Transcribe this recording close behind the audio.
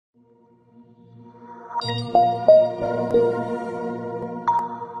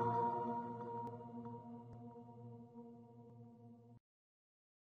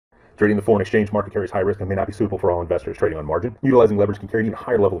Trading the foreign exchange market carries high risk and may not be suitable for all investors trading on margin. Utilizing leverage can carry an even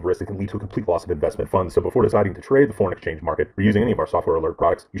higher level of risk that can lead to a complete loss of investment funds. So before deciding to trade the foreign exchange market or using any of our software alert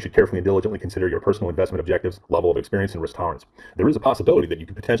products, you should carefully and diligently consider your personal investment objectives, level of experience, and risk tolerance. There is a possibility that you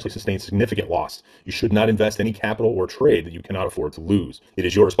could potentially sustain significant loss. You should not invest any capital or trade that you cannot afford to lose. It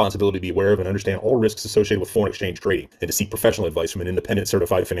is your responsibility to be aware of and understand all risks associated with foreign exchange trading and to seek professional advice from an independent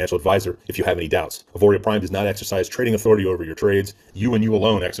certified financial advisor if you have any doubts. Auvoria Prime does not exercise trading authority over your trades. You and you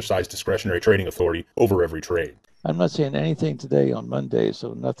alone exercise discretionary trading authority over every trade. I'm not seeing anything today on Monday,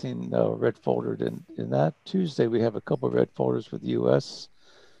 so nothing red foldered in that. Tuesday, we have a couple of red folders with the U.S.,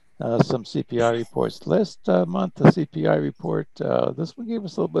 some CPI reports. Last month, the CPI report, this one gave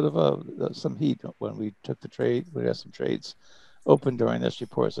us a little bit of some heat when we took the trade. We had some trades open during this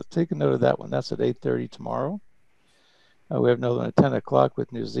report, so take a note of that one. That's at 8:30 tomorrow. We have another one at 10 o'clock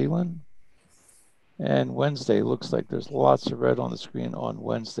with New Zealand. And Wednesday looks like there's lots of red on the screen on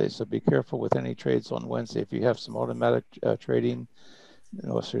Wednesday. So be careful with any trades on Wednesday. If you have some automatic trading,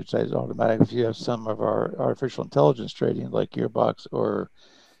 automatic, if you have some of our artificial intelligence trading like Gearbox or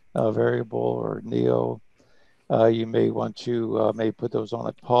Variable or Neo, you may want to maybe put those on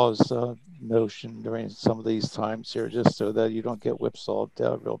a pause notion during some of these times here, just so that you don't get whipsawed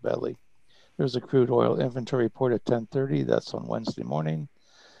real badly. There's a crude oil inventory report at 10:30. That's on Wednesday morning.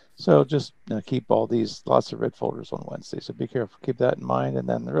 So just keep all these, lots of red folders on Wednesday. So be careful, keep that in mind. And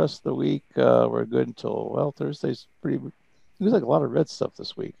then the rest of the week, we're good until, well, Thursday's pretty, there's like a lot of red stuff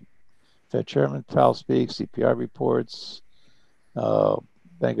this week. Fed Chairman Powell speaks, CPI reports,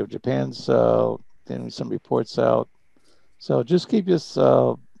 Bank of Japan's getting some reports out. So just keep this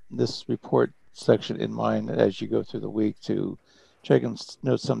report section in mind as you go through the week to check and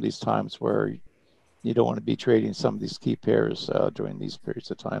note some of these times where you don't want to be trading some of these key pairs during these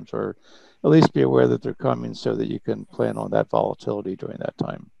periods of times, or at least be aware that they're coming so that you can plan on that volatility during that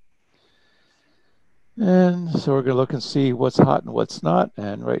time. And so we're going to look and see what's hot and what's not.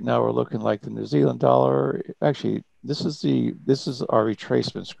 And right now we're looking like the New Zealand dollar. Actually, this is our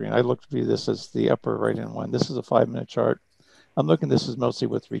retracement screen. I looked at this as the upper right-hand one. This is a 5-minute chart. I'm looking, this is mostly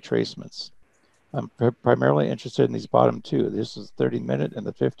with retracements. I'm primarily interested in these bottom two. This is 30-minute and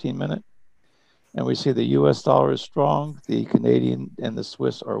the 15-minute. And we see the U.S. dollar is strong, the Canadian and the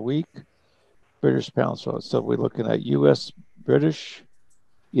Swiss are weak, British pound. So we're looking at U.S. British,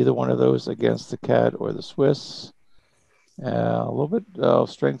 either one of those against the CAD or the Swiss. A little bit of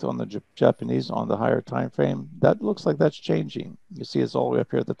strength on the Japanese on the higher time frame. That looks like that's changing. You see it's all the way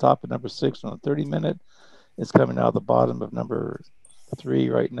up here at the top of number 6 on the 30-minute. It's coming out of the bottom of number 3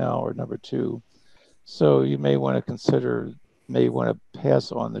 right now, or number 2. So you may want to consider, may want to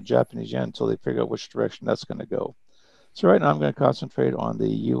pass on the Japanese yen until they figure out which direction that's going to go. So right now I'm going to concentrate on the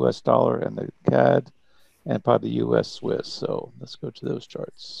US dollar and the CAD and probably the US Swiss. So let's go to those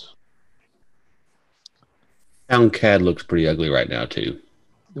charts. Pound CAD looks pretty ugly right now too.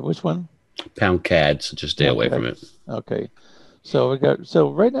 Which one? Pound CAD, so just stay away from it. Okay. So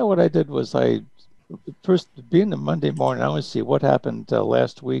right now what I did was first, being the Monday morning, I want to see what happened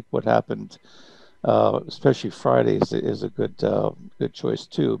last week, what happened especially Friday is a good choice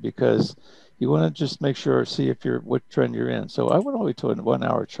too, because you want to just make sure, see what trend you're in. So I went all the way to a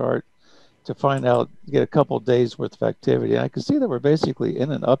 1-hour chart to find out, get a couple of days worth of activity. And I can see that we're basically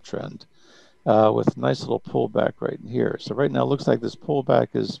in an uptrend with a nice little pullback right in here. So right now it looks like this pullback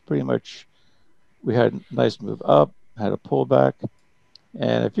is pretty much, we had a nice move up, had a pullback.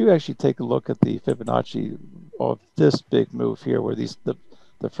 And if you actually take a look at the Fibonacci of this big move here, where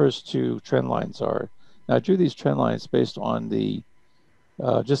the first two trend lines are. Now I drew these trend lines based on the,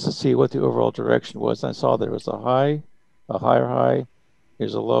 just to see what the overall direction was. I saw there was a high, a higher high,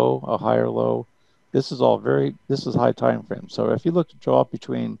 here's a low, a higher low. This is high time frame. So if you look to draw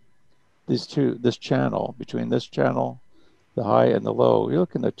between these two, this channel, the high and the low, you're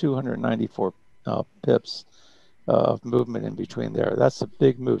looking at 294 pips of movement in between there. That's a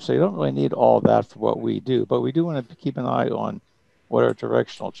big move. So you don't really need all that for what we do, but we do want to keep an eye on what our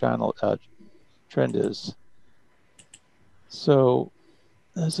directional channel trend is. So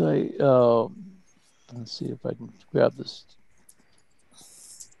as I, let's see if I can grab this.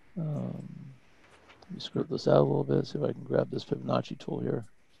 Let me scribble this out a little bit, see if I can grab this Fibonacci tool here.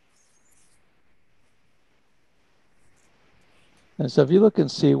 And so if you look and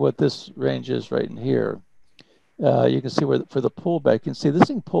see what this range is right in here, you can see where for the pullback, you can see this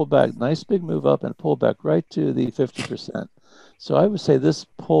thing pulled back, nice big move up and pull back right to the 50%. So I would say this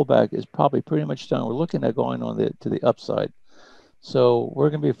pullback is probably pretty much done. We're looking at going on to the upside. So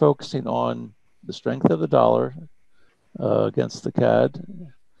we're going to be focusing on the strength of the dollar against the CAD.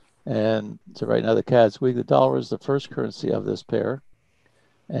 And so right now the CAD's weak. The dollar is the first currency of this pair.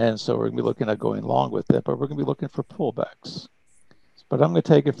 And so we're going to be looking at going long with it, but we're going to be looking for pullbacks. But I'm going to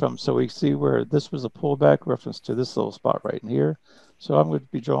take it from, so we see where this was a pullback reference to this little spot right in here. So I'm going to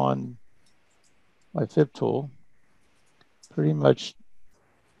be drawing my fib tool pretty much.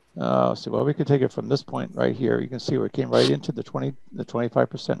 So well, we could take it from this point right here. You can see where it came right into the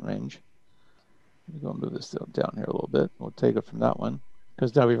 25% range. Let me go move this down here a little bit. We'll take it from that one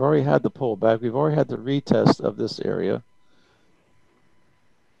because now we've already had the pullback. We've already had the retest of this area.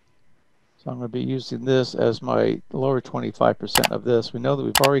 So I'm going to be using this as my lower 25% of this. We know that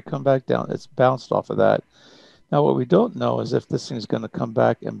we've already come back down. It's bounced off of that. Now, what we don't know is if this thing is going to come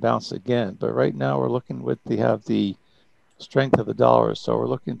back and bounce again. But right now, we're looking with have the strength of the dollar. So we're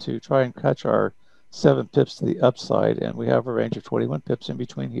looking to try and catch our 7 pips to the upside. And we have a range of 21 pips in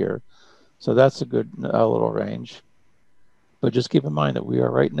between here. So that's a good little range. But just keep in mind that we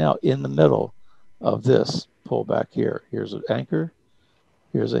are right now in the middle of this pullback here. Here's an anchor.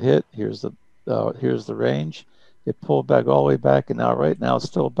 Here's a hit. Here's the range. It pulled back all the way back, and now right now it's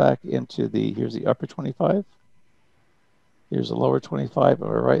still back into here's the upper 25. Here's the lower 25, and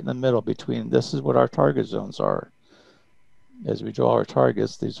we're right in the middle between. This is what our target zones are. As we draw our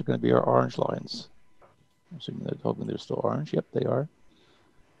targets, these are going to be our orange lines. I'm hoping they're still orange. Yep, they are.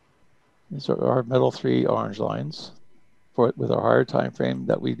 These are our middle 3 orange lines with our higher time frame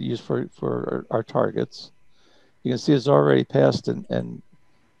that we use for our targets. You can see it's already passed and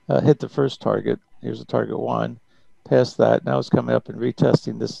hit the first target. Here's the target 1. Past that, now it's coming up and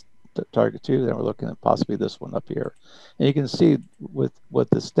retesting this target 2. Then we're looking at possibly this one up here. And you can see with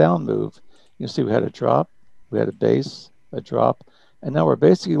this down move, you can see we had a drop, we had a base, a drop, and now we're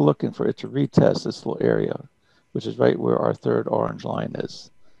basically looking for it to retest this little area, which is right where our 3rd orange line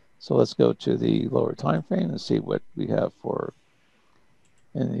is. So let's go to the lower time frame and see what we have for.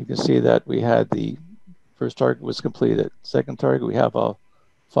 And you can see that we had the first target was completed. Second target, we have a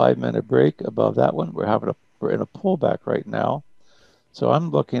 5-minute break above that one. We're in a pullback right now. So I'm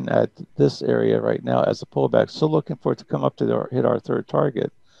looking at this area right now as a pullback, still looking for it to come up to hit our 3rd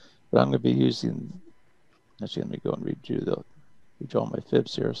target. But I'm going to be using, actually let me go and redraw my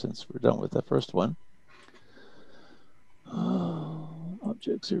fibs here since we're done with the first one.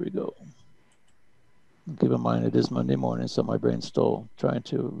 Objects, here we go. And keep in mind it is Monday morning, so my brain's still trying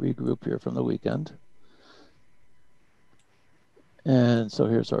to regroup here from the weekend. And so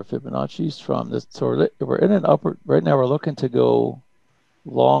here's our Fibonacci's from this. So we're in an upward, right now we're looking to go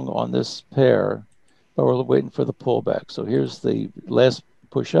long on this pair, but we're waiting for the pullback. So here's the last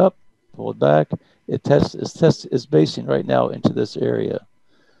push up, pulled back. It's basing right now into this area.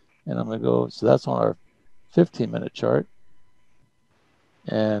 And I'm going to go, so that's on our 15-minute chart.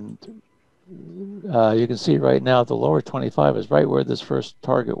 And you can see right now the lower 25 is right where this first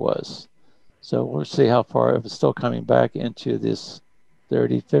target was. So we'll see how far, if it's still coming back into this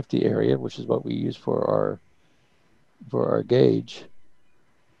 30-50 area, which is what we use for our gauge.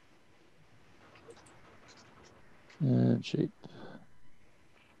 And shape.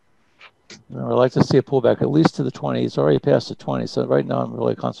 Remember, I like to see a pullback at least to the 20. It's already past the 20. So right now I'm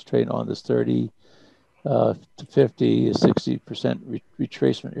really concentrating on this 30 to 50, 60%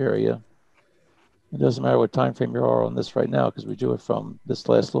 retracement area. It doesn't matter what time frame you are on this right now because we do it from this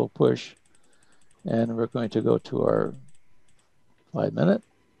last little push. And we're going to go to our 5-minute.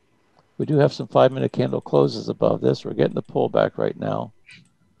 We do have some 5-minute candle closes above this. We're getting the pullback right now.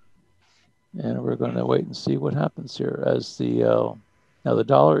 And we're going to wait and see what happens here as now the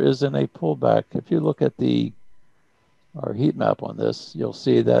dollar is in a pullback. If you look at our heat map on this, you'll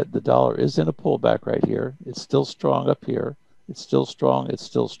see that the dollar is in a pullback right here. It's still strong up here. It's still strong. It's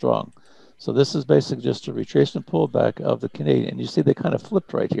still strong. So this is basically just a retracement pullback of the Canadian. You see they kind of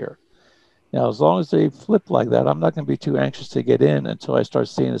flipped right here. Now, as long as they flip like that, I'm not going to be too anxious to get in until I start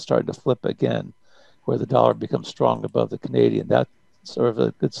seeing it starting to flip again, where the dollar becomes strong above the Canadian. That's sort of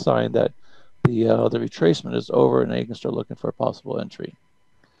a good sign that the retracement is over, and then you can start looking for a possible entry.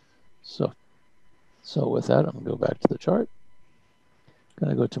 So with that, I'm going to go back to the chart. I'm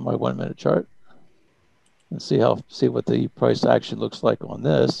going to go to my 1-minute chart and see what the price action looks like on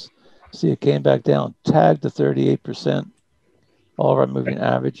this. See, it came back down, tagged to 38%. All of our moving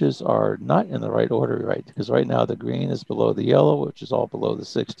averages are not in the right order, right? Because right now the green is below the yellow, which is all below the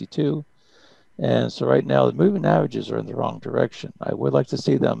 62. And so right now the moving averages are in the wrong direction. I would like to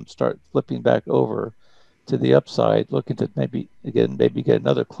see them start flipping back over to the upside, looking to maybe get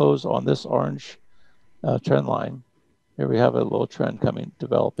another close on this orange trend line. Here we have a little trend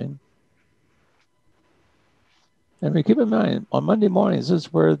developing. And we keep in mind, on Monday mornings, this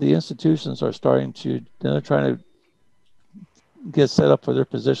is where the institutions are starting to, trying to get set up for their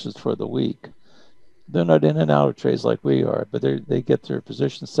positions for the week. They're not in and out of trades like we are, but they get their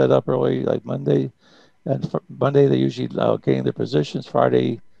positions set up early, like Monday. And for Monday, they usually getting their positions.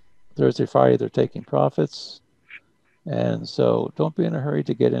 Thursday, Friday, they're taking profits. And so don't be in a hurry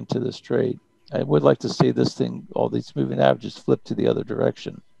to get into this trade. I would like to see this thing, all these moving averages flip to the other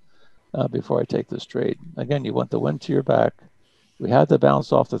direction before I take this trade. Again, you want the wind to your back. We had the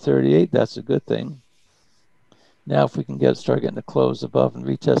bounce off the 38. That's a good thing. Now, if we can start getting the close above and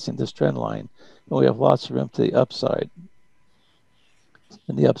retesting this trend line, and we have lots of room to the upside.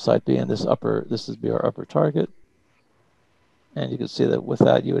 And the upside being this would be our upper target. And you can see that with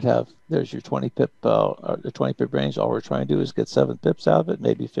that, you would have, there's your 20 pip, the 20 pip range. All we're trying to do is get 7 pips out of it,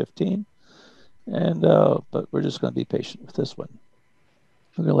 maybe 15. And, but we're just going to be patient with this one.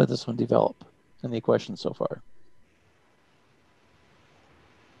 We're going to let this one develop. Any questions so far?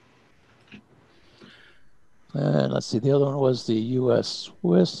 And let's see, the other one was the US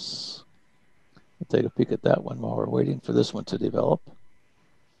Swiss. I'll take a peek at that one while we're waiting for this one to develop.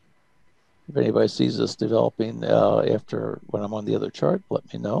 If anybody sees this developing after when I'm on the other chart,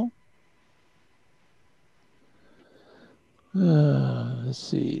 let me know. Let's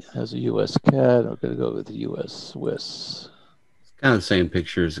see, as a US CAD, we're going to go with the US Swiss. It's kind of the same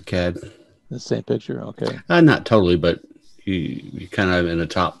picture as a CAD. The same picture, okay. Not totally, but you kind of in the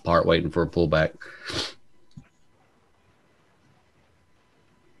top part waiting for a pullback.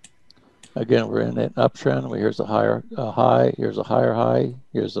 Again, we're in an uptrend. Here's a higher high. Here's a higher high.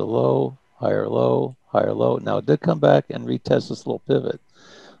 Here's a low, higher low, higher low. Now it did come back and retest this little pivot.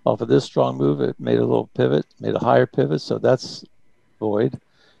 Off of this strong move, it made a little pivot, made a higher pivot. So that's void.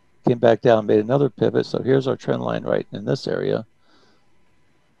 Came back down, made another pivot. So here's our trend line right in this area.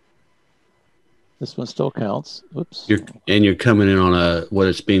 This one still counts. Oops. You're coming in on what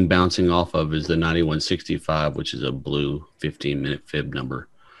it's been bouncing off of is the 9165, which is a blue 15-minute fib number.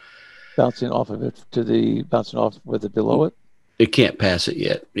 Bouncing off of it bouncing off with it below it. It can't pass it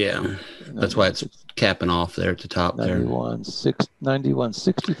yet. Yeah, that's why it's capping off there at the top.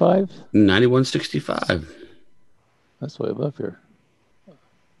 9165. 9165. That's way above here.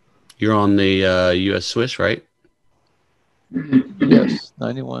 You're on the U.S. Swiss, right? Yes,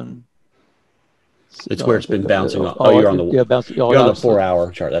 91. It's where it's been bouncing off. Oh, you're on the you're on the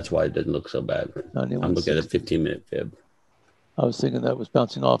 4-hour chart. That's why it didn't look so bad. I'm looking at a 15-minute fib. I was thinking that was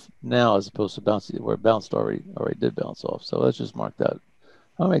bouncing off now as opposed to bouncing where it bounced already did bounce off. So let's just mark that.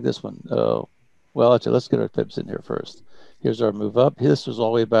 I'll make this one. Well, actually, let's get our fibs in here first. Here's our move up. This was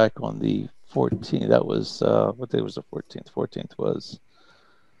all the way back on the 14th. That was what day was the 14th? 14th was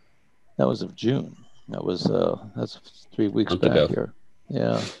of June. That's 3 weeks back here.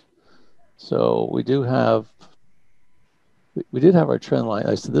 Yeah. So we did have our trend line.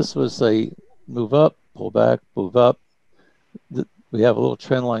 I said this was a move up, pull back, move up. We have a little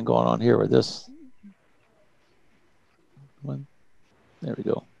trend line going on here with this one. There we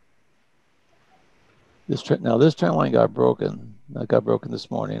go. This trend line got broken. That got broken this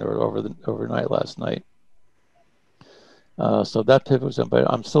morning or overnight last night. So that pivot was in, but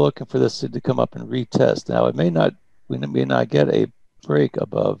I'm still looking for this to come up and retest. Now we may not get a break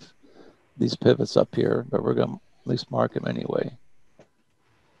above these pivots up here, but we're going to at least mark them anyway.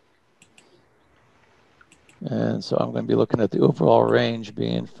 And so I'm going to be looking at the overall range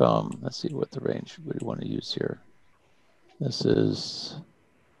being from, let's see what the range we want to use here. That's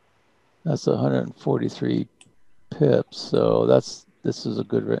 143 pips. So this is a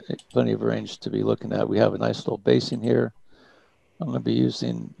good, plenty of range to be looking at. We have a nice little basing here. I'm going to be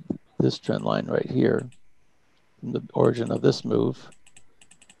using this trend line right here from the origin of this move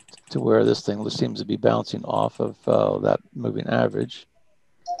to where this thing seems to be bouncing off of that moving average.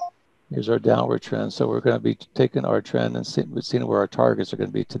 Here's our downward trend. So we're going to be taking our trend and seeing where our targets are going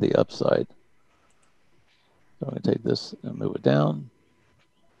to be to the upside. So I'm going to take this and move it down.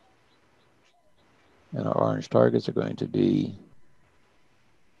 And our orange targets are going to be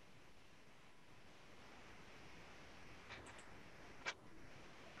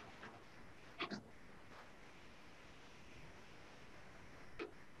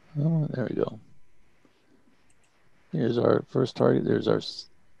there we go. Here's our first target.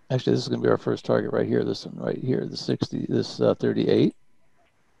 Actually, this is going to be our first target right here. This one right here, the 60, this 38.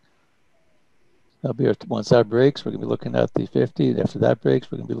 That'll be once that breaks, we're going to be looking at the 50. After that breaks,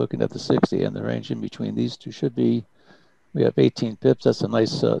 we're going to be looking at the 60, and the range in between these two should be. We have 18 pips. That's a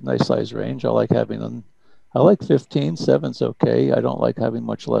nice size range. I like having them. I like 15. 7's okay. I don't like having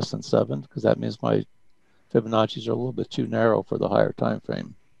much less than 7 because that means my Fibonacci's are a little bit too narrow for the higher time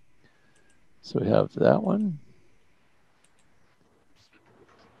frame. So we have that one.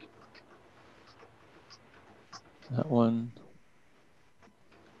 That one.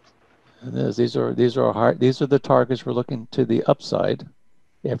 And these are the targets we're looking to the upside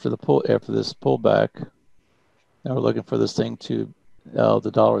after this pullback. Now we're looking for this thing to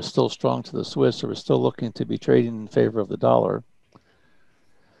the dollar is still strong to the Swiss, so we're still looking to be trading in favor of the dollar.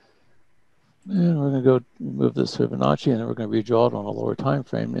 And we're going to go move this Fibonacci, and then we're going to redraw it on a lower time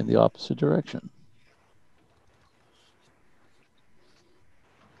frame in the opposite direction.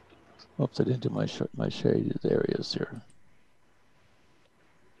 Oops, I didn't do my shaded areas here.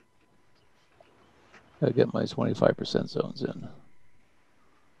 Gotta get my 25% zones in.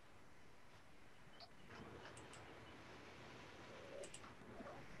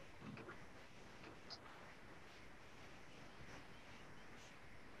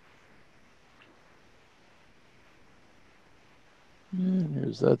 And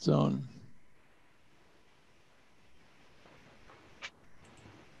here's that zone.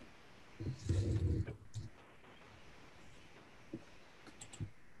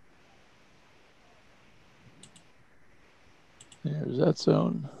 Here's that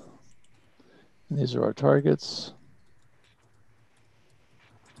zone. And these are our targets.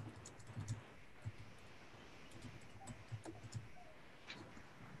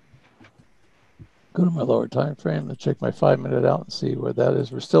 Go to my lower time frame and check my 5-minute out and see where that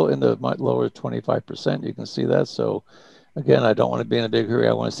is. We're still in the lower 25%. You can see that. So again, I don't want to be in a big hurry.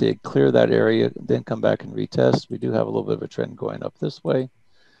 I want to see it clear that area, then come back and retest. We do have a little bit of a trend going up this way.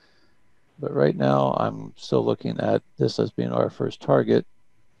 But right now, I'm still looking at this as being our first target.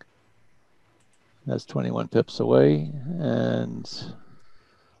 That's 21 pips away. And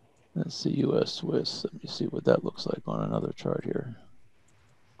let's see, US Swiss. Let me see what that looks like on another chart here.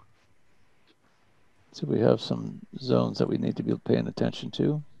 So we have some zones that we need to be paying attention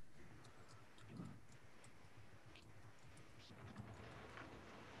to.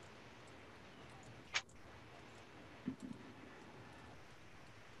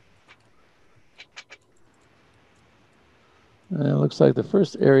 And it looks like the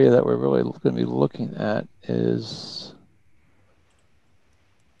first area that we're really going to be looking at is,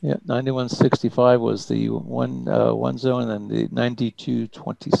 yeah, 91.65 was the one zone, and then the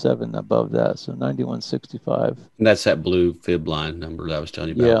 92.27 above that. So 91.65. And that's that blue fib line number that I was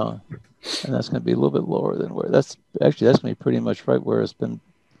telling you about. Yeah, and that's going to be a little bit lower than where that's going to be pretty much right where it's been.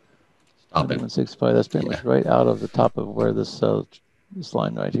 91.65. That's pretty much right out of the top of where this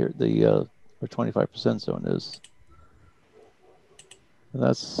line right here, the where 25% zone is. And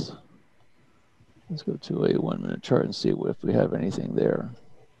let's go to a 1-minute chart and see if we have anything there.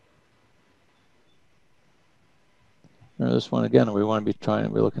 Now this one again, we want to be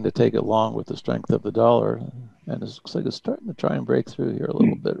we're looking to take it long with the strength of the dollar, and it looks like it's starting to try and break through here a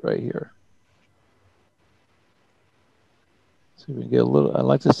little bit right here. So we can get a little. I'd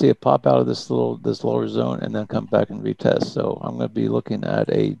like to see it pop out of this lower zone and then come back and retest. So I'm going to be looking at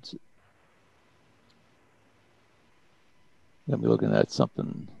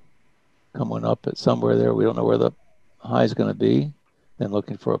something coming up at somewhere there. We don't know where the high is going to be. Then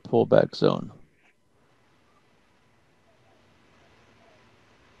looking for a pullback zone.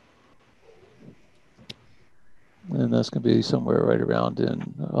 And that's going to be somewhere right around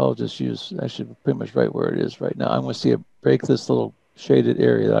I'll just use, actually pretty much right where it is right now. I'm going to see it break this little shaded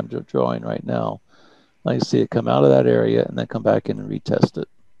area that I'm drawing right now. I like to see it come out of that area and then come back in and retest it.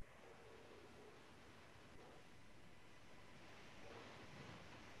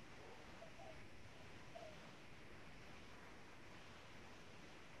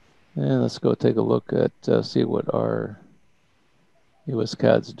 And let's go take a look at, see what our US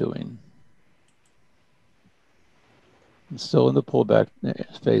CAD's doing. It's still in the pullback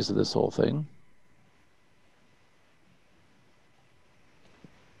phase of this whole thing.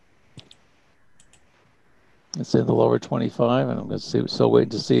 It's in the lower 25, and I'm going to see. Still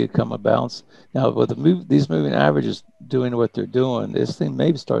waiting to see it come a bounce. Now, with these moving averages doing what they're doing, this thing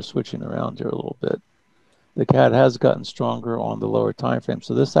may start switching around here a little bit. The CAD has gotten stronger on the lower time frame,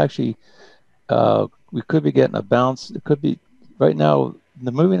 so this actually we could be getting a bounce. It could be right now.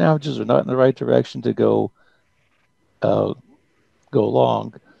 The moving averages are not in the right direction to go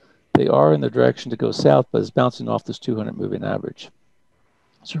long. They are in the direction to go south, but it's bouncing off this 200 moving average.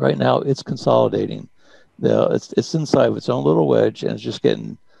 So right now it's consolidating. It's inside of its own little wedge, and it's just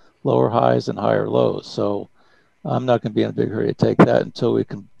getting lower highs and higher lows. So I'm not going to be in a big hurry to take that until we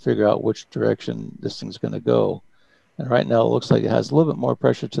can figure out which direction this thing's going to go. And right now it looks like it has a little bit more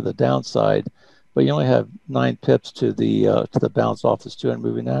pressure to the downside, but you only have 9 pips to the bounce off this 200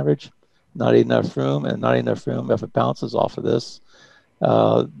 moving average. Not enough room, and not enough room if it bounces off of this.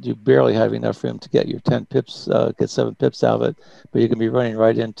 You barely have enough room to get your 10 pips, get 7 pips out of it, but you can be running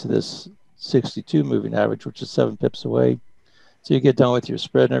right into this 62 moving average, which is 7 pips away. So you get done with your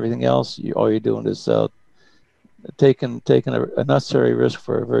spread and everything else. All you're doing is taking a necessary risk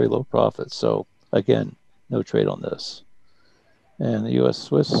for a very low profit. So again, no trade on this. And the U.S.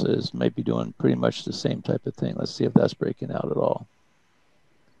 Swiss is maybe doing pretty much the same type of thing. Let's see if that's breaking out at all.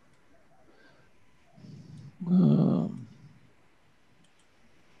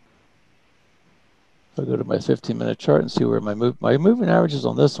 If I go to my 15-minute chart and see where my moving averages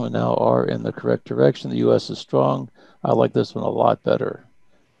on this one now are in the correct direction. The U.S. is strong. I like this one a lot better.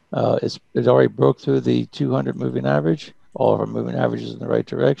 It already broke through the 200 moving average. All of our moving averages in the right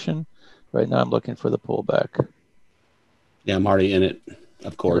direction. Right now, I'm looking for the pullback. Yeah, I'm already in it,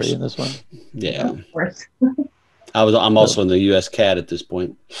 of course. You're in this one? Yeah. Of course. I'm also in the U.S. CAD at this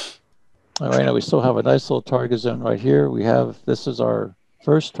point. All right, now we still have a nice little target zone right here. This is our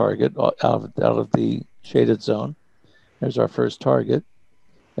first target out of the shaded zone. There's our first target.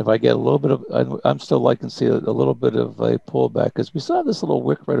 If I get a little bit of, I'm still liking to see a little bit of a pullback because we still have this little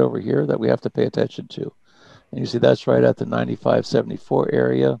wick right over here that we have to pay attention to. And you see that's right at the 95.74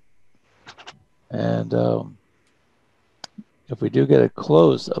 area. And if we do get a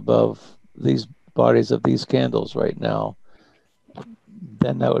close above these bodies of these candles right now,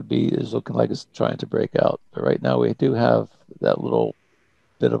 then that is looking like it's trying to break out. But right now we do have that little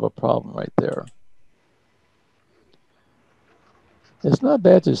bit of a problem right there. It's not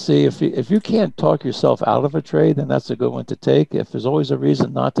bad to see if you can't talk yourself out of a trade, then that's a good one to take. If there's always a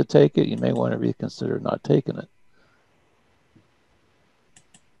reason not to take it, you may want to reconsider not taking it.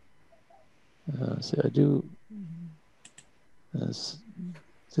 See, I do. This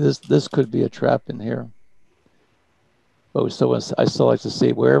could be a trap in here. But I still like to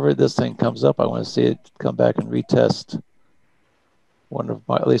see wherever this thing comes up. I want to see it come back and retest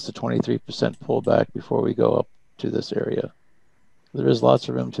at least a 23% pullback before we go up to this area. There is lots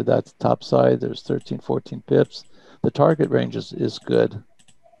of room to that top side. There's 13, 14 pips. The target range is good.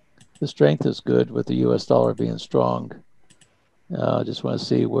 The strength is good with the U.S. dollar being strong. I just want to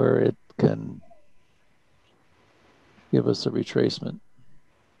see where it can give us a retracement.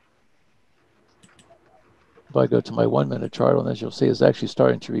 If I go to my 1-minute chart on this, you'll see it's actually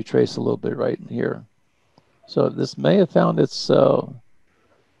starting to retrace a little bit right in here. So this may have found its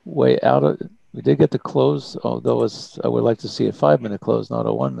way out of it. We did get the close, although I would like to see a 5-minute close, not a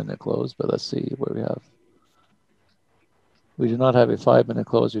 1-minute close. But let's see where we have. We do not have a 5-minute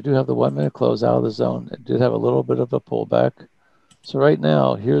close. We do have the 1-minute close out of the zone. It did have a little bit of a pullback. So right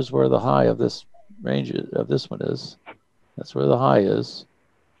now, here's where the high of this range of this one is. That's where the high is.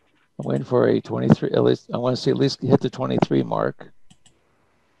 I'm waiting for a 23. At least I want to see at least hit the 23 mark.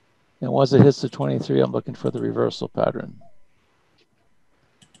 And once it hits the 23, I'm looking for the reversal pattern.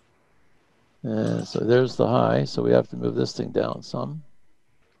 And so there's the high. So we have to move this thing down some.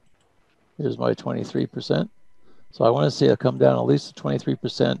 Here's my 23%. So I want to see it come down at least to 23%.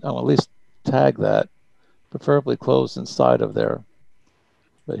 I want to at least tag that, preferably close inside of there.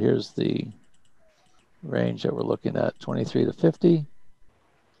 But here's the range that we're looking at, 23 to 50.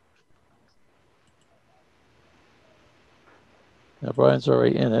 Now Brian's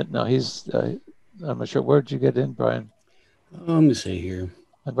already in it. Now I'm not sure. Where did you get in, Brian? Let me see here.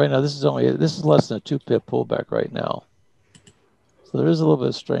 And right now, this is less than a 2-pip pullback right now. So there is a little bit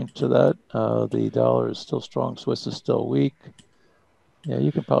of strength to that. The dollar is still strong. Swiss is still weak. Yeah,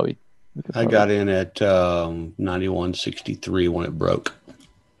 you can probably. I got in at 91.63 when it broke.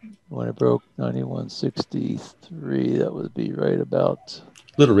 When it broke 91.63, that would be right about.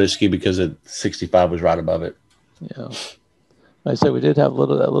 A little risky because 65 was right above it. Yeah. Like I said, we did have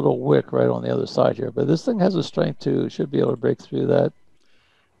that little wick right on the other side here, but this thing has a strength too. Should be able to break through that.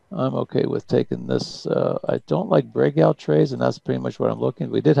 I'm okay with taking this. I don't like breakout trades, and that's pretty much what I'm looking.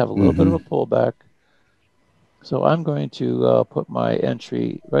 We did have a little bit of a pullback. So I'm going to put my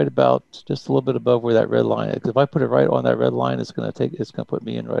entry right about just a little bit above where that red line is. If I put it right on that red line, it's going to put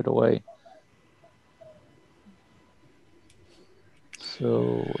me in right away.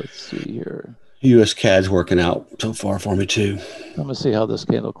 So let's see here. US CAD's working out so far for me too. I'm going to see how this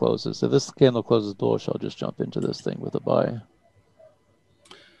candle closes. If this candle closes bullish, I'll just jump into this thing with a buy.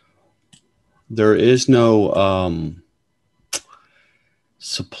 There is no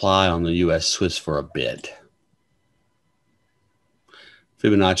supply on the US Swiss for a bit.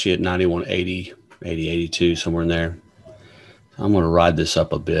 Fibonacci at 91.80, 80.82, somewhere in there. I'm going to ride this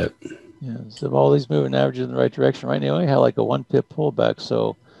up a bit. Yeah, so if all these moving averages in the right direction, right now, we only have like a 1-pip pullback.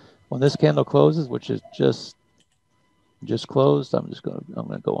 So when this candle closes, which is just closed, I'm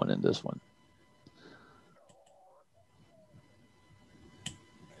going to go on in this one.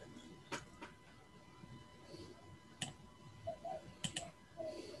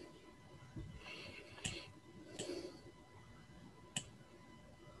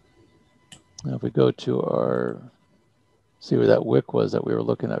 Now if we go to our, see where that wick was that we were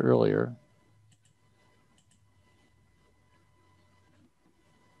looking at earlier.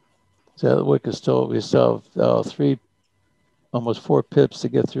 So the wick is still, we still have almost 4 pips to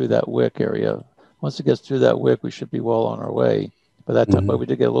get through that wick area. Once it gets through that wick, we should be well on our way. By that time, but we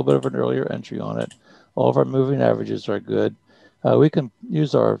did get a little bit of an earlier entry on it. All of our moving averages are good. We can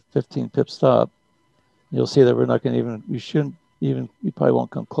use our 15 pip stop. You'll see that we're not going to even, we shouldn't even, you probably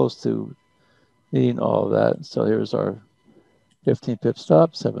won't come close to needing all of that. So here's our 15 pip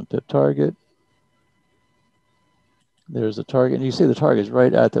stop, 7 pip target. There's a target, and you see the target is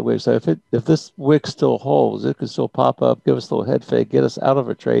right at the wick. So if this wick still holds, it could still pop up, give us a little head fake, get us out of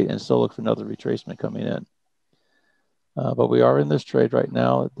a trade, and still look for another retracement coming in. But we are in this trade right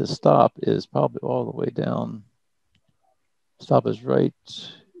now. The stop is probably all the way down. Stop is right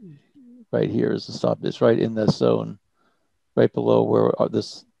here is the stop. It's right in this zone, right below where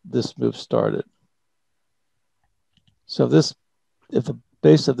this move started. So if the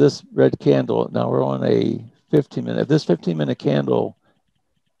base of this red candle, now we're on a 15-minute. If this 15-minute candle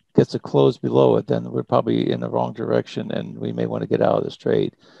gets a close below it, then we're probably in the wrong direction, and we may want to get out of this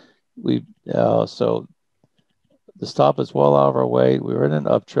trade. So the stop is well out of our way. We're in an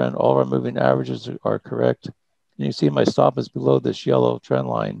uptrend. All of our moving averages are correct. And you see my stop is below this yellow trend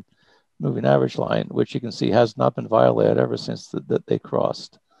line, moving average line, which you can see has not been violated ever since that they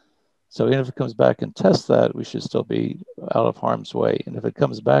crossed. So even if it comes back and tests that, we should still be out of harm's way. And if it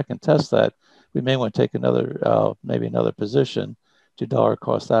comes back and tests that, we may want to take maybe another position to dollar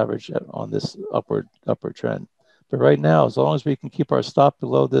cost average on this upward trend. But right now, as long as we can keep our stop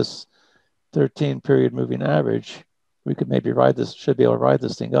below this 13 period moving average, we could maybe should be able to ride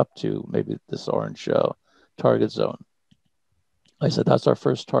this thing up to maybe this orange target zone. Like I said, that's our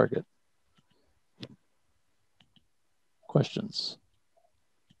first target. Questions?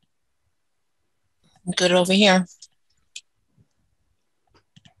 Good over here.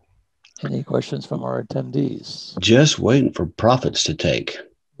 Any questions from our attendees? Just waiting for profits to take.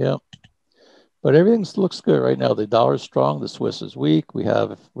 Yeah. But everything looks good right now. The dollar's strong. The Swiss is weak.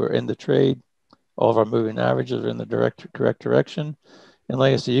 We're in the trade. All of our moving averages are in the correct direction. And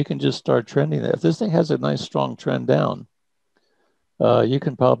like I said, you can just start trending that. If this thing has a nice strong trend down, you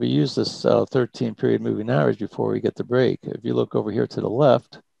can probably use this 13 period moving average before we get the break. If you look over here to the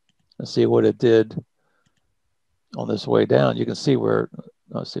left and see what it did on this way down, you can see where,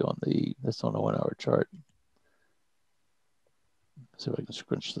 that's on the 1 hour chart. Let's see if I can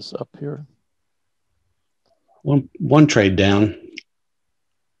scrunch this up here. One trade down.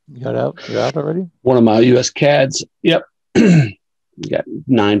 You got out? You're out already? One of my US CADs. Yep. Got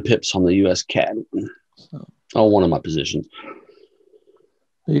 9 pips on the US CAD. One of my positions.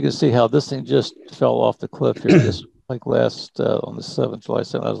 You can see how this thing just fell off the cliff here, just like last on the 7th, July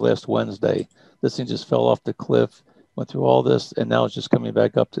 7th, that was last Wednesday. This thing just fell off the cliff, went through all this, and now it's just coming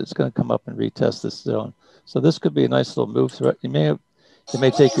back up. It's going to come up and retest this zone. So this could be a nice little move through it. It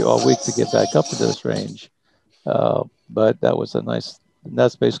may take you all week to get back up to this range, but that was a nice. And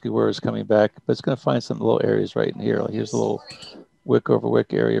that's basically where it's coming back. But it's going to find some little areas right in here. Like here's a little wick over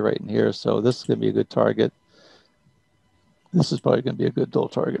wick area right in here. So this is going to be a good target. This is probably going to be a good little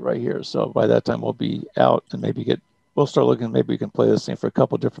target right here. So by that time we'll be out and we'll start looking. Maybe we can play this thing for a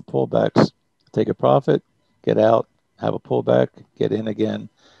couple different pullbacks. Take a profit, get out, have a pullback, get in again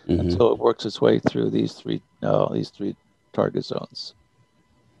until it works its way through these three target zones.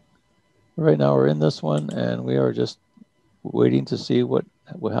 Right now we're in this one, and we are just waiting to see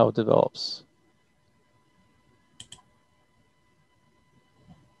how it develops.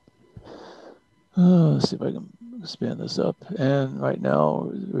 Let's see if I can expand this up. And right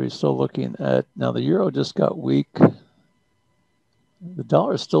now we're still looking at, now the euro just got weak. The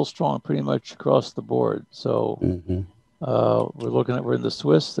dollar is still strong pretty much across the board. So we're in the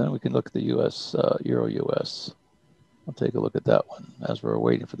Swiss, then we can look at the US, euro US. I'll take a look at that one as we're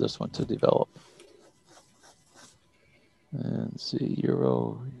waiting for this one to develop. And see,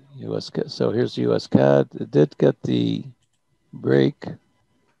 euro, US CAD. So here's the US CAD. It did get the break.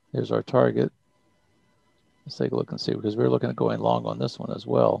 Here's our target. Let's take a look and see, because we're looking at going long on this one as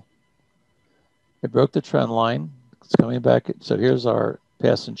well. It broke the trend line. It's coming back. So here's our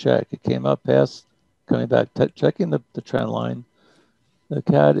pass and check. It came up, passed, coming back, checking the trend line. The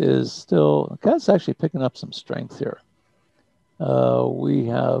CAD's actually picking up some strength here. We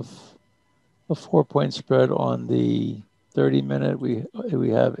have a 4-point spread on the 30-minute. We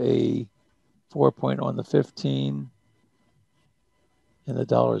have a 4-point on the 15, and the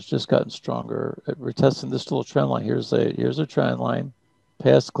dollar has just gotten stronger. We're testing this little trend line. Here's a trend line,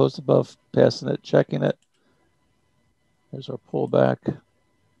 passed close above, passing it, checking it. Here's our pullback.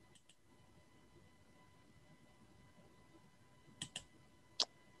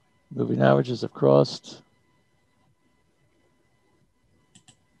 Moving averages have crossed.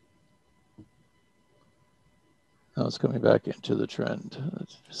 Now it's coming back into the trend.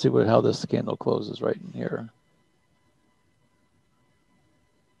 Let's see how this candle closes right in here.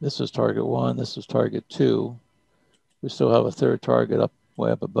 This was target 1. This was target 2. We still have a third target up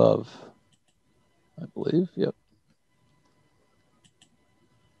way up above, I believe. Yep.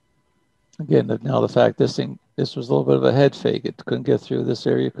 Again, now the fact this was a little bit of a head fake. It couldn't get through this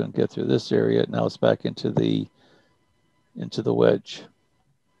area, couldn't get through this area. Now it's back into the wedge.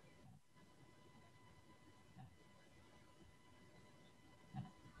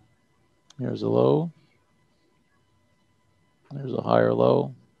 Here's a low. There's a higher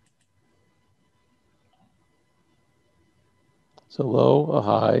low. So low, a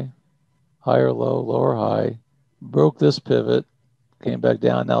high, higher low, lower high. Broke this pivot, came back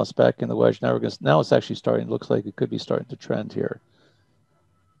down. Now it's back in the wedge. Now it's actually starting. Looks like it could be starting to trend here.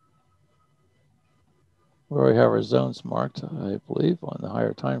 We already have our zones marked, I believe, on the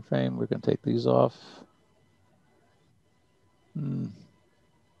higher time frame. We're going to take these off.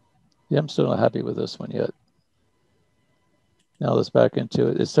 Yeah, I'm still not happy with this one yet. Now let's back into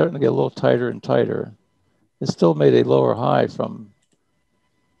it. It's starting to get a little tighter and tighter. It still made a lower high from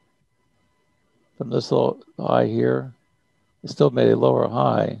this little high here. It still made a lower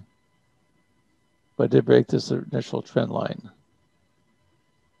high, but it did break this initial trend line.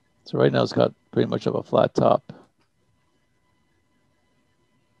 So right now it's got pretty much of a flat top.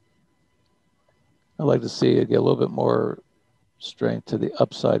 I'd like to see it get a little bit more strength to the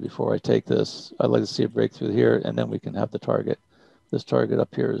upside before I take this. I'd like to see a breakthrough here, and then we can have the target. This target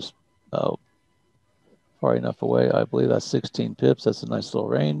up here is far enough away. I believe that's 16 pips. That's a nice little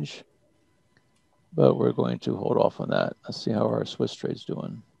range. But we're going to hold off on that. Let's see how our Swiss trade's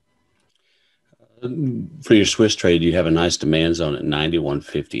doing. For your Swiss trade, you have a nice demand zone at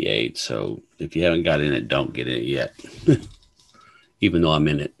 91.58. So if you haven't got in it, don't get in it yet. Even though I'm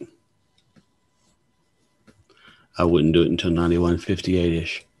in it. I wouldn't do it until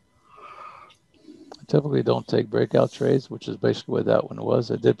 91.58-ish. I typically don't take breakout trades, which is basically what that one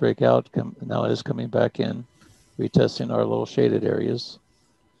was. It did break out. Now it is coming back in, retesting our little shaded areas.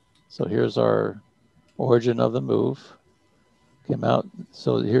 So here's our origin of the move. Came out.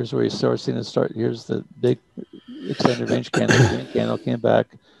 So here's where you start seeing it start. Here's the big extended range candle. Green candle came back,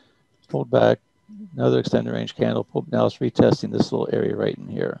 pulled back. Another extended range candle. Now it's retesting this little area right in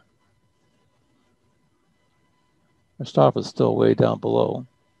here. Our stop is still way down below.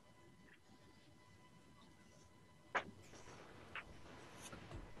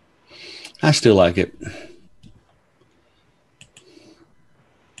 I still like it.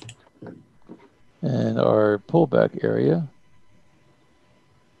 And our pullback area.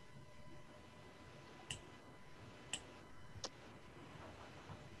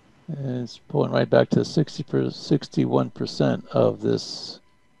 And it's pulling right back to 61% of this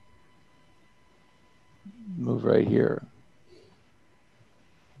move right here.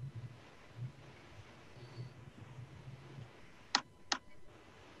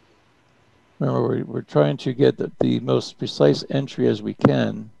 Remember, we're trying to get the most precise entry as we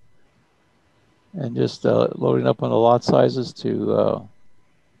can, and just loading up on the lot sizes to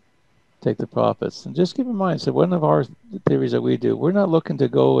take the profits. And just keep in mind, so one of our theories that we do, we're not looking to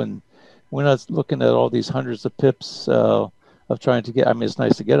go and we're not looking at all these hundreds of pips of trying to get. I mean, it's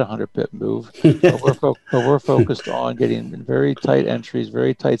nice to get a 100-pip move, but we're focused on getting very tight entries,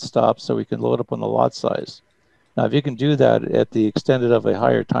 very tight stops, so we can load up on the lot size. Now, if you can do that at the extended of a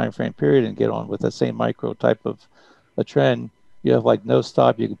higher time frame period and get on with the same micro type of a trend, you have like no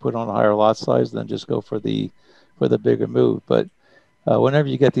stop. You can put on a higher lot size, then just go for the bigger move. But whenever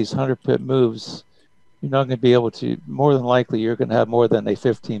you get these 100-pip moves, you're not going to be able to. More than likely, you're going to have more than a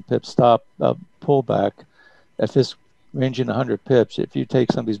 15-pip stop pullback. If it's ranging 100 pips, if you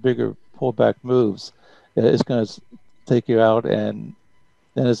take some of these bigger pullback moves, it's going to take you out, and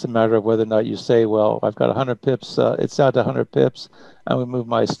then it's a matter of whether or not you say, well, I've got 100 pips, it's out to 100 pips, I'm going to move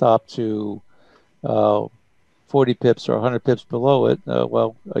my stop to 40 pips or 100 pips below it.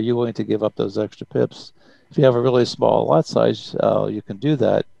 Well, are you willing to give up those extra pips? If you have a really small lot size, you can do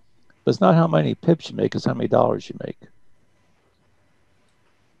that. But it's not how many pips you make, it's how many dollars you make.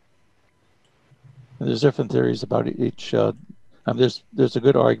 And there's different theories about each. There's a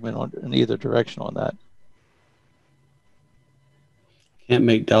good argument in either direction on that. Can't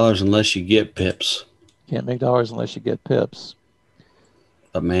make dollars unless you get pips. Can't make dollars unless you get pips.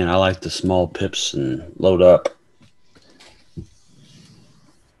 But man, I like the small pips and load up.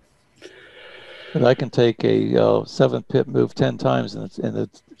 But I can take a 7-pip move 10 times in the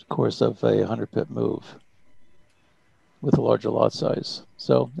course of a 100-pip move. with a larger lot size.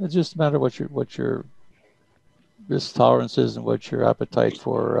 So it's just a matter of what your risk tolerance is and what your appetite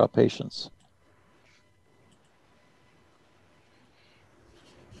for patience.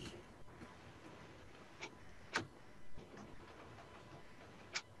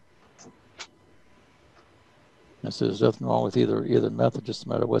 And so there's nothing wrong with either method, just a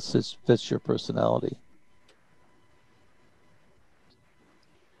matter of what fits your personality.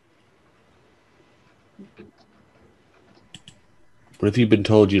 What if you've been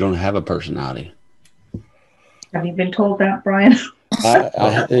told you don't have a personality? Have you been told that, Brian?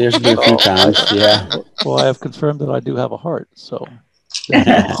 There's been a few times, yeah. Well, I have confirmed that I do have a heart, so.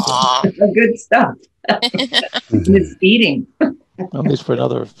 Good stuff. It's eating. At least for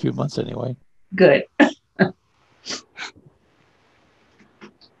another few months anyway. Good.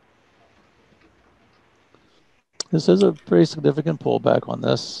 This is a pretty significant pullback on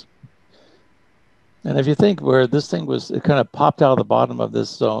this. And if you think where this thing was, it kind of popped out of the bottom of this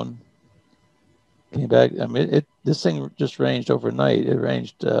zone, came back. I mean, this thing just ranged overnight. It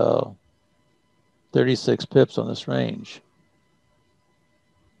ranged 36 pips on this range.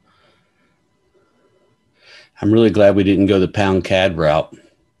 I'm really glad we didn't go the pound CAD route.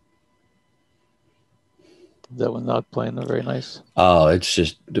 That one not playing very nice. Oh, it's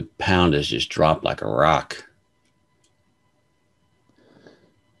just the pound has just dropped like a rock.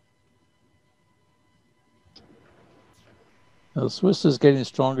 Now, the Swiss is getting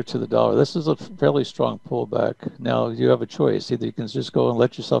stronger to the dollar. This is a fairly strong pullback. Now, you have a choice. Either you can just go and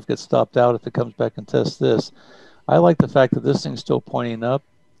let yourself get stopped out if it comes back and tests this. I like the fact that this thing's still pointing up.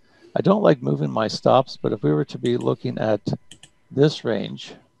 I don't like moving my stops, but if we were to be looking at this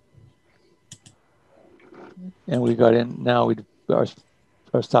range, and we got in, now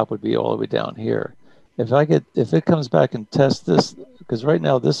our stop would be all the way down here. If it comes back and tests this, because right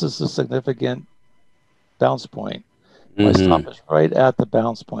now this is a significant bounce point. My stop is right at the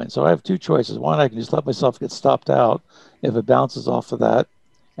bounce point. So I have two choices. One, I can just let myself get stopped out if it bounces off of that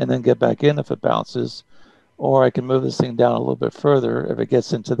and then get back in if it bounces. Or I can move this thing down a little bit further. If it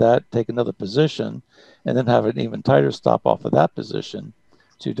gets into that, take another position and then have an even tighter stop off of that position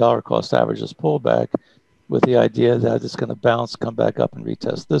to dollar cost average this pullback with the idea that it's going to bounce, come back up and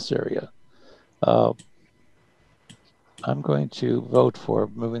retest this area. I'm going to vote for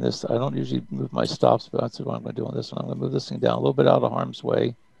moving this. I don't usually move my stops, but that's what I'm going to do on this one. I'm going to move this thing down a little bit out of harm's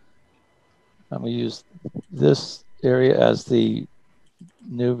way. I'm going to use this area as the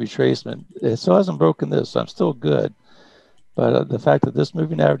new retracement. It still hasn't broken this, so I'm still good. But the fact that this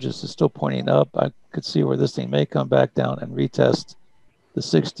moving average is still pointing up, I could see where this thing may come back down and retest the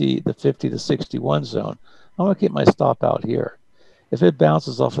 50 to 61 zone. I'm going to keep my stop out here. If it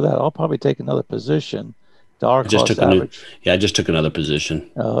bounces off of that, I'll probably take another position. Dollar cost average. I just took another position.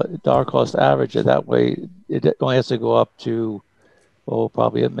 Dollar cost average, and that way it only has to go up to,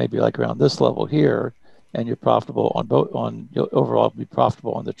 probably maybe like around this level here, and you're profitable on both. You'll overall be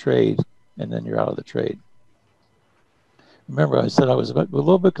profitable on the trade, and then you're out of the trade. Remember, I said I was a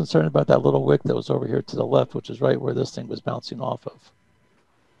little bit concerned about that little wick that was over here to the left, which is right where this thing was bouncing off of.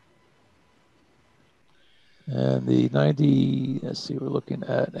 And the 90, let's see, we're looking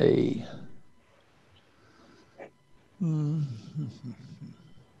at a. Let's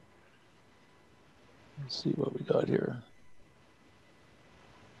see what we got here.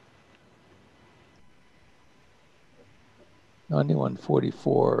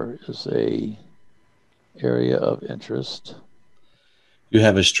 $91.44 is a area of interest. You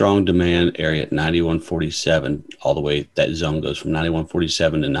have a strong demand area at 91.47 all the way. That zone goes from 91.47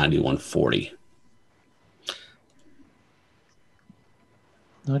 to 91.40.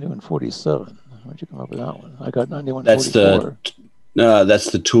 91.47. Where'd you come up with that one? I got 91.44.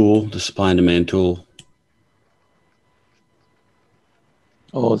 That's the tool, the supply and demand tool.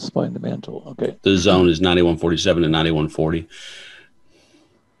 Oh, the supply and demand tool. Okay. The zone is 91.47 to 91.40.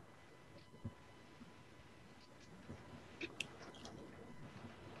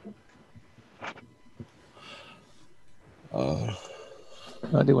 Uh,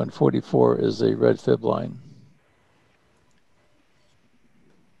 91.44 is a red fib line.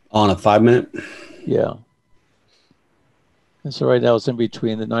 On a 5 minute? Yeah. And so right now it's in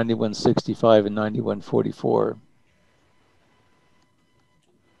between the 91.65 and 91.44.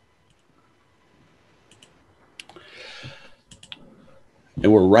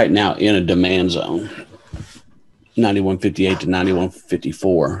 And we're right now in a demand zone. 91.58 to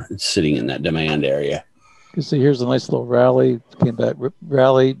 91.54. It's sitting in that demand area. You see, here's a nice little rally. Came back,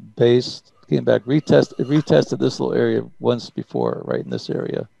 rally based, came back, retested this little area once before, right in this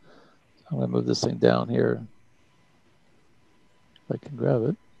area. I'm going to move this thing down here. If I can grab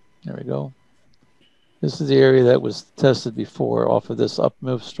it. There we go. This is the area that was tested before off of this up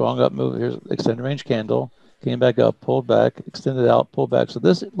move, strong up move. Here's extended range candle, came back up, pulled back, extended out, pulled back. So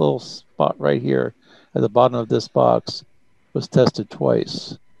this little spot right here at the bottom of this box was tested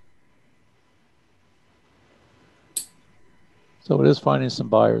twice. So it is finding some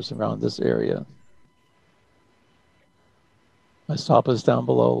buyers around this area. My stop is down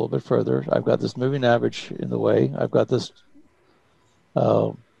below a little bit further. I've got this moving average in the way. I've got this,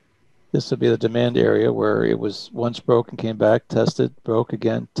 this would be the demand area where it was once broken, came back, tested, broke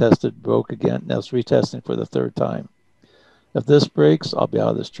again, tested, broke again. Now it's retesting for the third time. If this breaks, I'll be out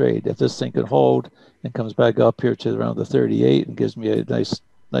of this trade. If this thing can hold and comes back up here to around the 38 and gives me a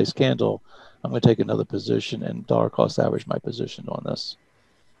nice candle, I'm going to take another position and dollar cost average my position on this.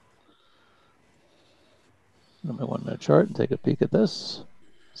 Go to my 1 minute chart and take a peek at this.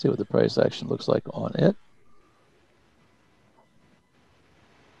 See what the price action looks like on it.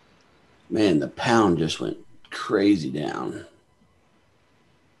 Man, the pound just went crazy down.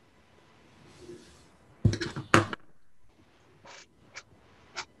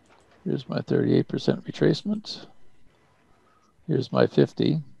 Here's my 38% retracement. Here's my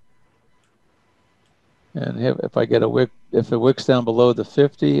 50. And if I get a wick, if it wicks down below the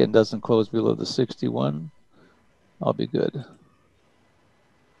 50 and doesn't close below the 61, I'll be good.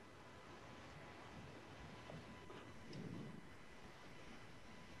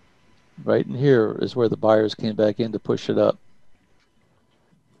 Right in here is where the buyers came back in to push it up.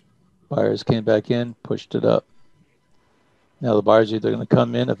 Buyers came back in, pushed it up. Now the buyers are either going to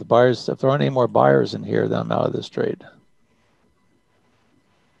come in. If there aren't any more buyers in here, then I'm out of this trade.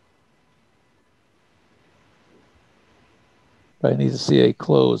 But I need to see a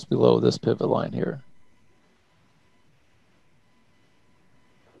close below this pivot line here.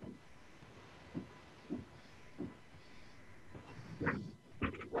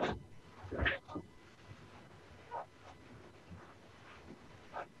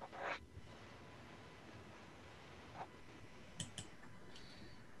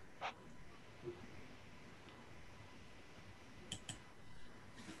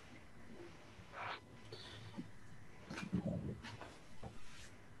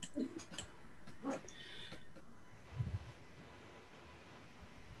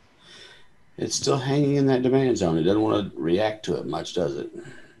 It's still hanging in that demand zone. It doesn't want to react to it much, does it?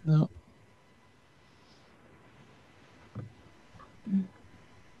 No.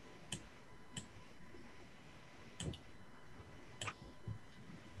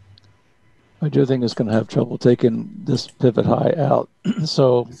 I do think it's going to have trouble taking this pivot high out.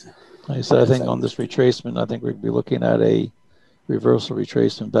 So, like I said, I think on this retracement, I think we're going to be looking at a reversal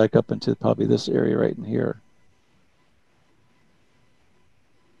retracement back up into probably this area right in here.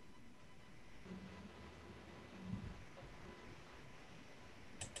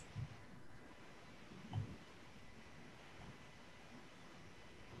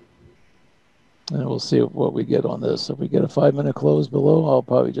 And we'll see what we get on this. If we get a 5 minute close below, I'll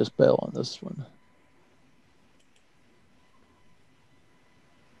probably just bail on this one.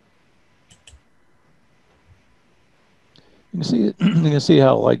 You can see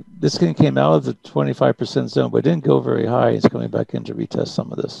how like this thing came out of the 25% zone, but didn't go very high. It's coming back in to retest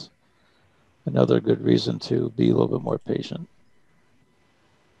some of this. Another good reason to be a little bit more patient.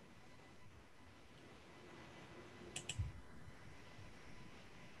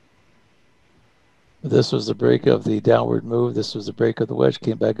 This was the break of the downward move. This was the break of the wedge.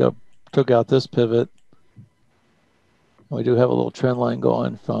 Came back up, took out this pivot. And we do have a little trend line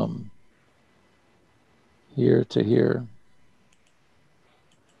going from here to here.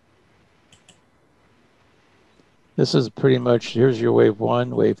 This is pretty much, here's your wave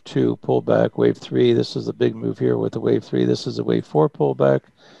 1, wave 2, pullback, wave 3. This is a big move here with the wave 3. This is a wave 4 pullback.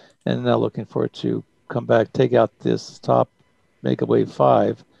 And now looking for it to come back, take out this top, make a wave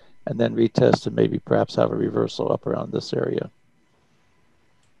 5. And then retest and maybe perhaps have a reversal up around this area.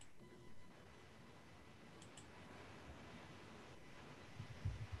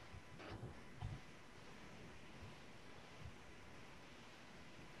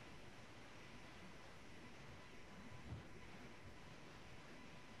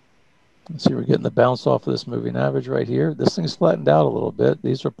 Let's see, we're getting the bounce off of this moving average right here. This thing's flattened out a little bit.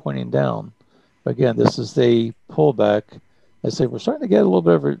 These are pointing down. But again, this is the pullback. I say we're starting to get a little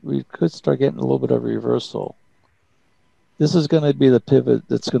bit of we could start getting a little bit of a reversal. This is going to be the pivot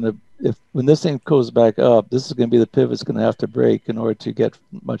that's going to, when this thing goes back up, this is going to be the pivot it's going to have to break in order to get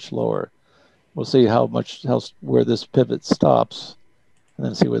much lower. We'll see where this pivot stops and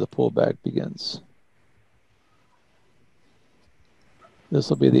then see where the pullback begins. This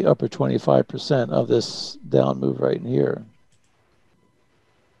will be the upper 25% of this down move right in here.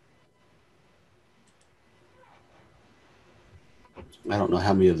 I don't know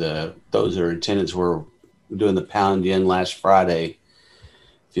how many of those that are in attendance were doing the pound yen last Friday.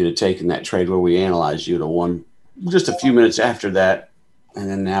 If you'd have taken that trade where we analyzed, you'd have won just a few minutes after that. And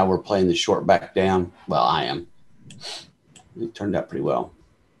then now we're playing the short back down. Well, I am. It turned out pretty well.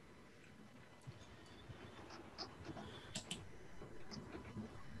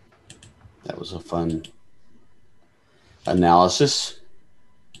 That was a fun analysis.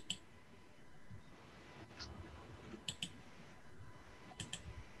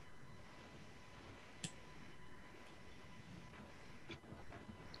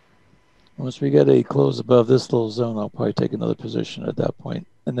 Once we get a close above this little zone, I'll probably take another position at that point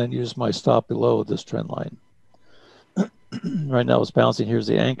and then use my stop below this trend line. Right now it's bouncing. Here's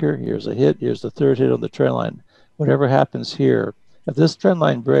the anchor. Here's a hit. Here's the third hit on the trend line. Whatever happens here, if this trend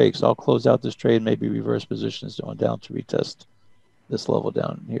line breaks, I'll close out this trade, maybe reverse positions going down to retest this level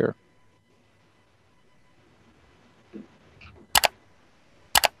down here.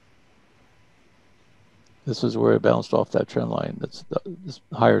 This is where it bounced off that trend line. That's this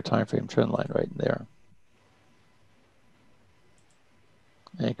higher time frame trend line right in there.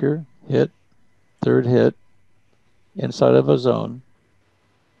 Anchor, hit, third hit, inside of a zone.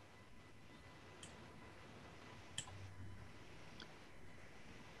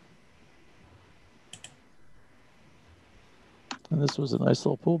 And this was a nice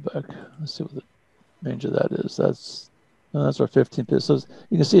little pullback. Let's see what the range of that is. That's our 15 pips. So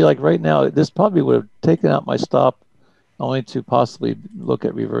you can see, like right now, this probably would have taken out my stop only to possibly look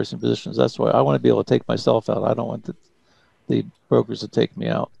at reversing positions. That's why I want to be able to take myself out. I don't want the brokers to take me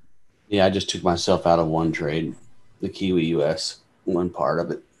out. Yeah, I just took myself out of one trade, the Kiwi US, one part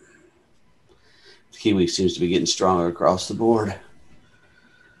of it. The Kiwi seems to be getting stronger across the board.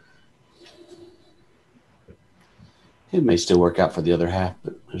 It may still work out for the other half,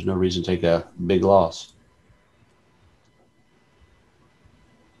 but there's no reason to take a big loss.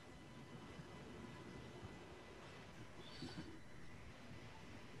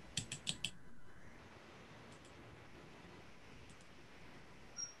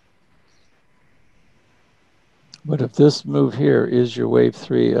 But if this move here is your wave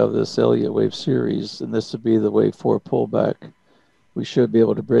 3 of this Elliott wave series, and this would be the wave 4 pullback, we should be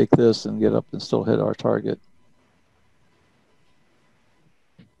able to break this and get up and still hit our target.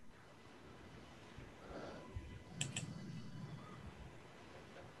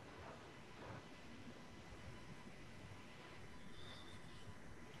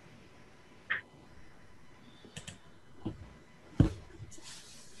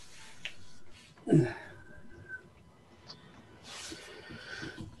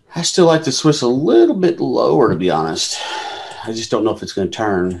 I still like the Swiss a little bit lower, to be honest. I just don't know if it's going to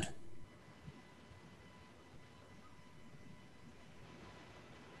turn.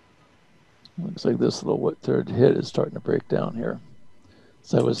 Looks like this little third hit is starting to break down here.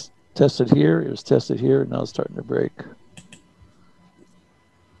 So it was tested here, it was tested here, and now it's starting to break.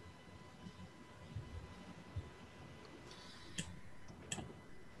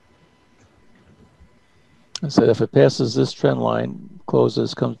 I said if it passes this trend line,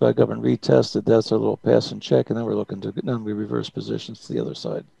 closes, comes back up and retested, that's our little pass and check, and then we're looking to, then we reverse positions to the other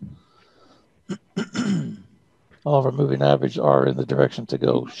side. All of our moving average are in the direction to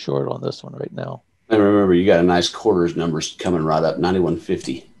go short on this one right now. And remember, you got a nice quarters numbers coming right up,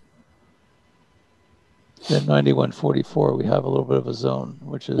 91.50. Then 91.44, we have a little bit of a zone,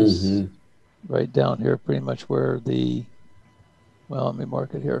 which is right down here, pretty much where the, well, let me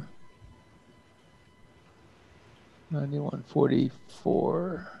mark it here.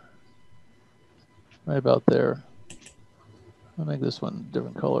 91.44, right about there. I'll make this one a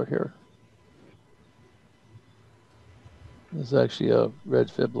different color here. This is actually a red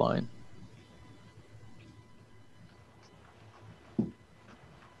fib line.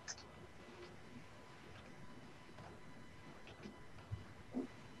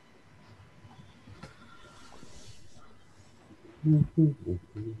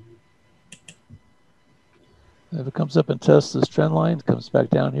 If it comes up and tests this trend line, comes back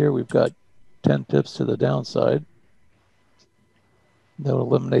down here, we've got 10 pips to the downside. That will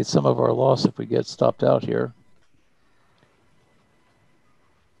eliminate some of our loss if we get stopped out here.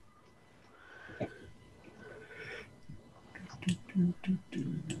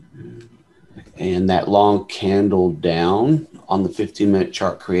 And that long candle down on the 15-minute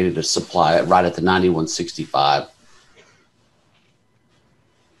chart created a supply right at the 91.65.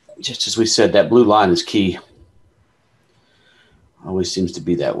 Just as we said, that blue line is key. Always seems to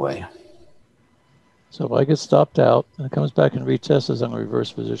be that way. So if I get stopped out and it comes back and retests, I'm going to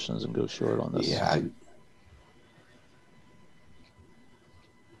reverse positions and go short on this. Yeah.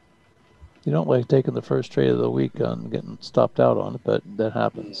 You don't like taking the first trade of the week on getting stopped out on it, but that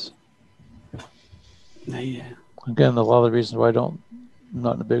happens. Yeah. Again, a lot of the reasons why I'm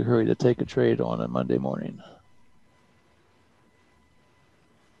not in a big hurry to take a trade on a Monday morning.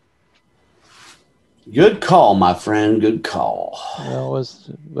 Good call, my friend. Good call. Well, it was,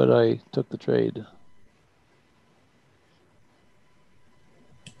 but I took the trade.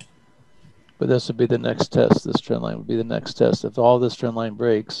 But this would be the next test. This trend line would be the next test. If all this trend line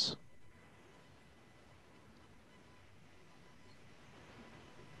breaks,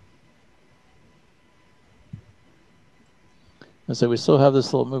 and so we still have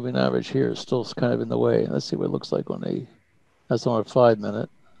this little moving average here, still kind of in the way. Let's see what it looks like on that's on a 5 minute.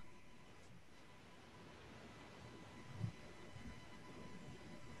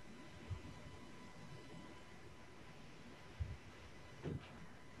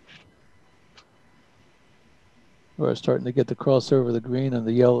 We're starting to get the crossover, the green and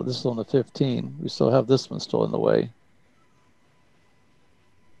the yellow. This is on the 15. We still have this one still in the way.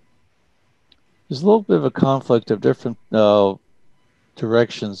 There's a little bit of a conflict of different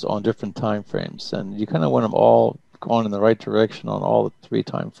directions on different time frames, and you kind of want them all going in the right direction on all the 3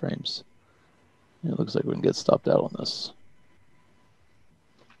 time frames. It looks like we can get stopped out on this.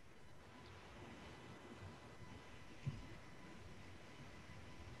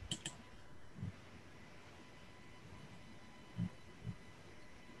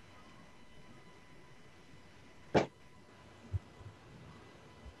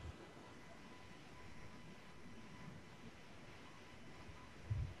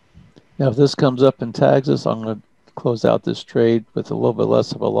 Now, if this comes up and tags us, I'm going to close out this trade with a little bit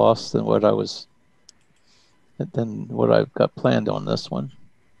less of a loss than what I've got planned on this one.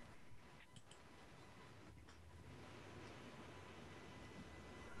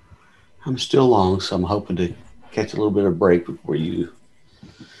 I'm still long, so I'm hoping to catch a little bit of break before you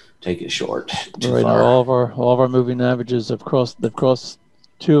take it short. Right now, all of our moving averages have crossed. They've crossed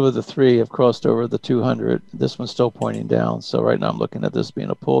 2 of the 3 have crossed over the 200. This one's still pointing down. So right now, I'm looking at this being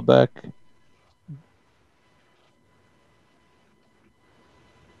a pullback.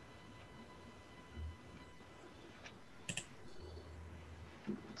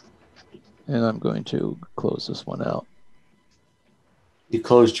 And I'm going to close this one out. You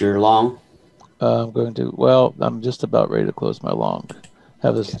closed your long? I'm just about ready to close my long.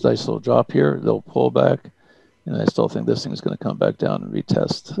 Have this nice little drop here. They'll pull back. And I still think this thing is going to come back down and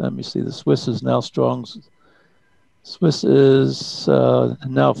retest. Let me see. The Swiss is now strong. Swiss is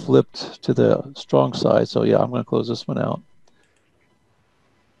now flipped to the strong side. So, yeah, I'm going to close this one out.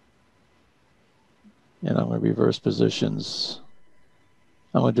 And I'm going to reverse positions.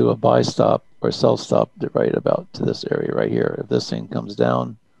 I'm going to do a buy stop or sell stop right about to this area right here. If this thing comes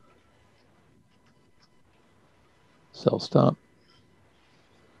down, sell stop.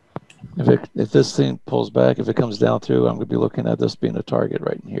 If this thing pulls back, if it comes down through, I'm going to be looking at this being a target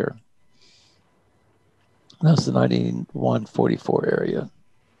right in here. That's the 91.44 area.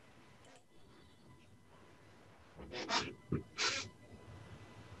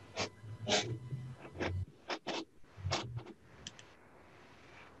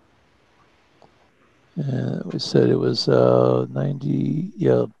 And we said it was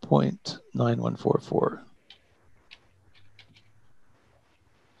 90.9144.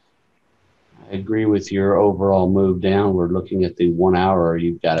 I agree with your overall move down. We're looking at the 1 hour.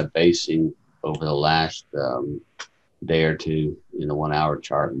 You've got a basing over the last day or two in the 1 hour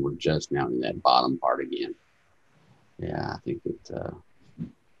chart, and we're just now in that bottom part again. Yeah, I think that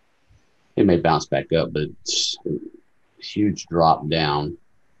it may bounce back up, but it's a huge drop down.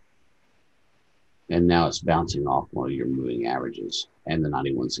 And now it's bouncing off one of your moving averages and the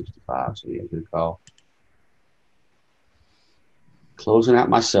 91.65. So, yeah, good call. Closing out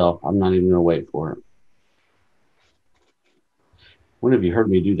myself. I'm not even going to wait for it. When have you heard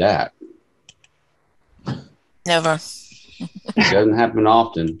me do that? Never. It doesn't happen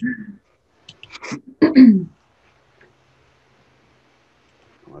often. I'm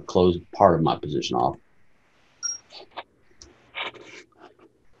going to close part of my position off.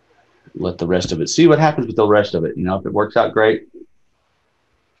 Let the rest of it, see what happens with the rest of it. You know, if it works out, great.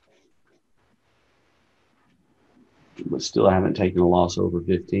 But still, I haven't taken a loss over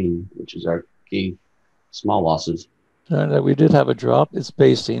 15, which is our key. Small losses. We did have a drop. It's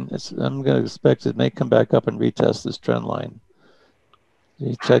basing. I'm going to expect it may come back up and retest this trend line.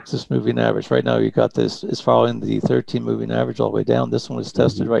 You check this moving average. Right now, you got this. It's following the 13 moving average all the way down. This one was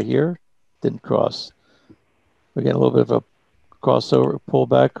tested right here. Didn't cross. We're getting a little bit of a crossover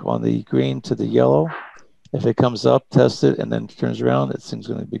pullback on the green to the yellow. If it comes up, test it, and then turns around, this thing's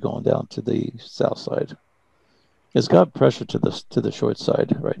going to be going down to the south side. It's got pressure to the short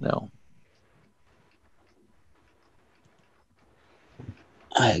side right now.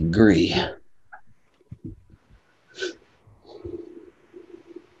 I agree.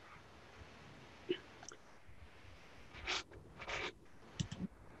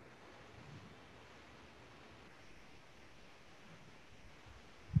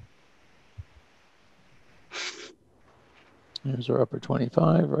 Here's our upper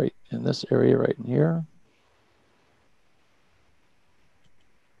 25 right in this area right in here.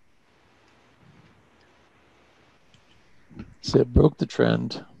 So it broke the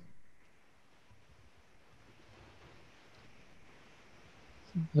trend.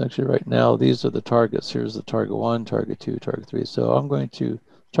 Actually, right now, these are the targets. Here's the target 1, target 2, target 3. So I'm going to,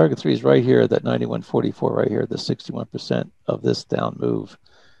 target 3 is right here, that 91.44 right here, the 61% of this down move,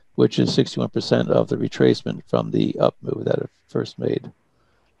 which is 61% of the retracement from the up move that it first made.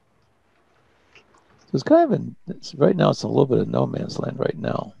 So it's kind of, right now, it's a little bit of no man's land right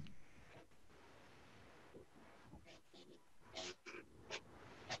now.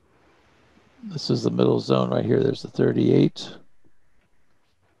 This is the middle zone right here. There's the 38.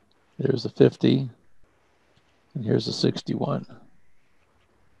 There's the 50. And here's the 61.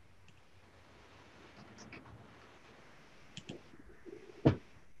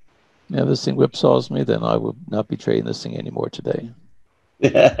 Now, if this thing whipsaws me, then I would not be trading this thing anymore today.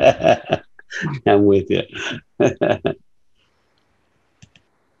 I'm with you.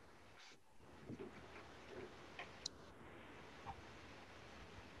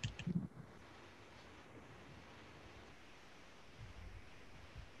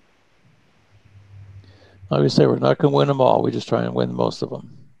 Like we say, we're not going to win them all. We just try and win most of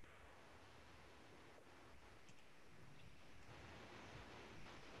them.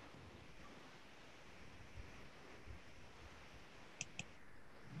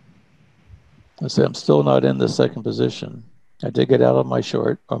 I say I'm still not in the second position. I did get out of my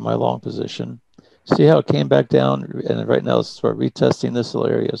short or my long position. See how it came back down, and right now it's sort of retesting this little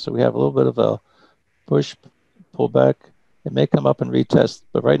area. So we have a little bit of a push, pull back. It may come up and retest,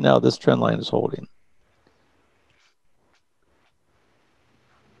 but right now this trend line is holding.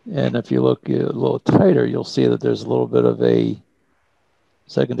 And if you look a little tighter, you'll see that there's a little bit of a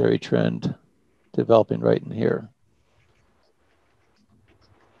secondary trend developing right in here.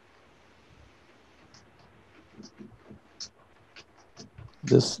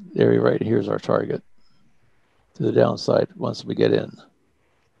 This area right here is our target to the downside once we get in.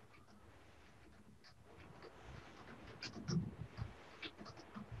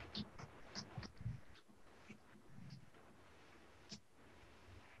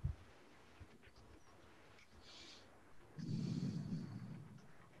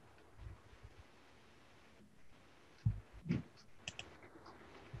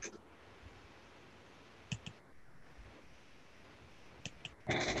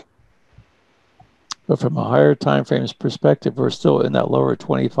 But from a higher time frames perspective, we're still in that lower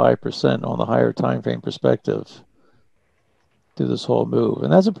 25% on the higher time frame perspective through this whole move.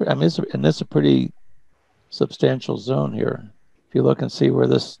 And that's it's a pretty substantial zone here. If you look and see where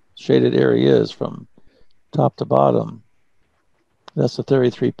this shaded area is from top to bottom, that's the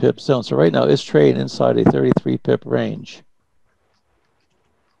 33 pip zone. So right now it's trading inside a 33 pip range.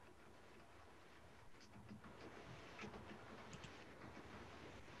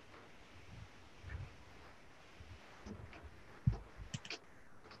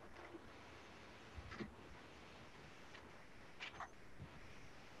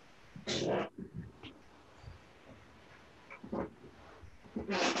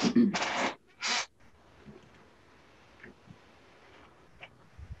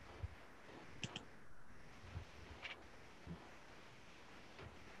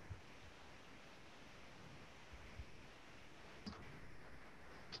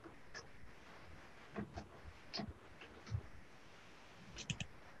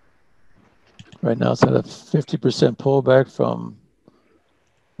 Right now it's at a 50% pullback from,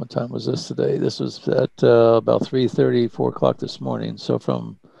 what time was this today? This was at about 3:30, 4 o'clock this morning. So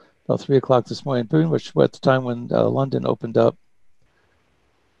from about 3 o'clock this morning, pretty much at the time when London opened up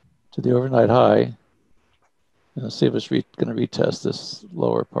to the overnight high. And let's see if it's going to retest this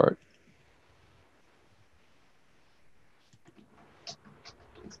lower part.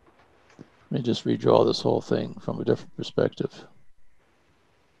 Let me just redraw this whole thing from a different perspective.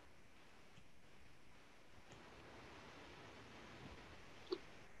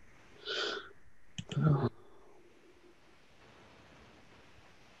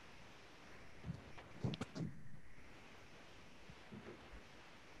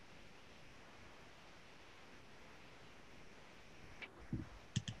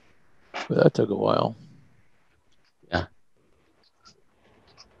 But that took a while. Yeah.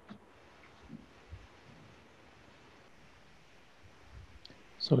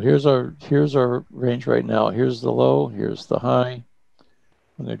 So here's our range right now. Here's the low, here's the high.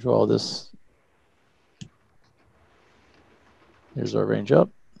 I'm going to draw this. Here's our range up.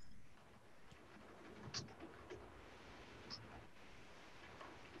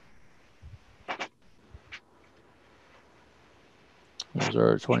 Here's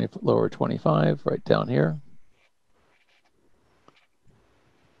our lower 25 right down here.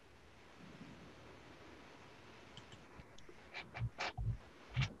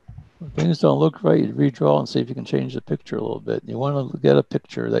 When things don't look right, you redraw and see if you can change the picture a little bit. You want to get a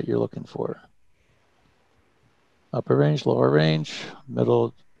picture that you're looking for. Upper range, lower range,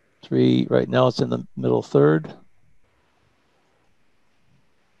 middle 3. Right now it's in the middle third.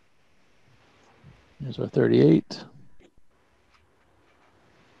 Here's our 38.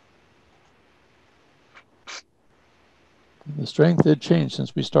 The strength did change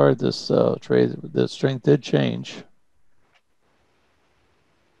since we started this trade. The strength did change.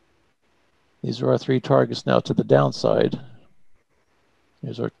 These are our 3 targets now to the downside.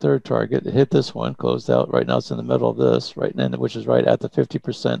 Here's our third target. It hit this one, closed out. Right now it's in the middle of this, right now, which is right at the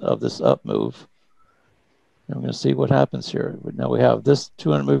 50% of this up move. And we're going to see what happens here. Now we have this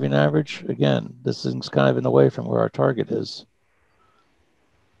 200 moving average. Again, this is kind of in the way from where our target is.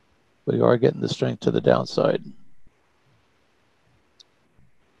 We are getting the strength to the downside.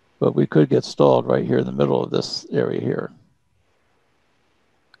 But we could get stalled right here in the middle of this area here.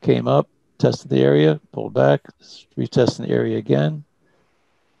 Came up, tested the area, pulled back, retesting the area again.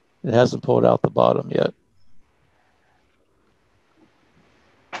 It hasn't pulled out the bottom yet.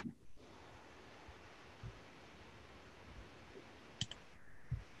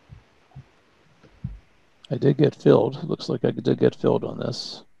 I did get filled. Looks like I did get filled on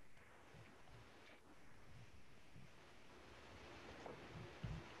this.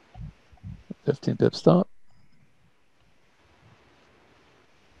 $15 stop.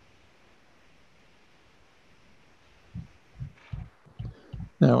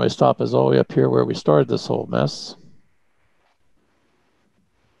 Now my stop is all the way up here where we started this whole mess.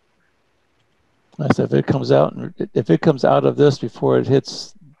 I said if it comes out of this before it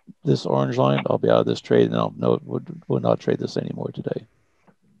hits this orange line, I'll be out of this trade and I'll know we'll not trade this anymore today.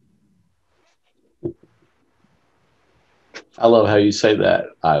 I love how you say that.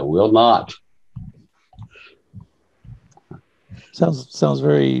 I will not. Sounds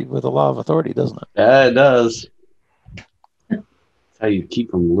very with a lot of authority, doesn't it? Yeah, it does. That's how you keep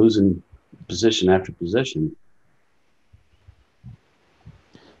from losing position after position.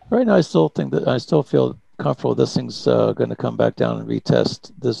 Right now, I still feel comfortable this thing's going to come back down and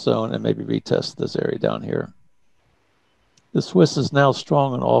retest this zone and maybe retest this area down here. The Swiss is now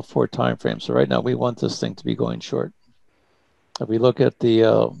strong on all 4 time frames. So right now we want this thing to be going short. If we look at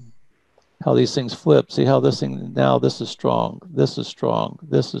the how these things flip, see how this thing now, this is strong, this is strong,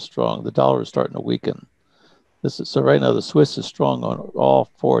 this is strong. The dollar is starting to weaken. So right now the Swiss is strong on all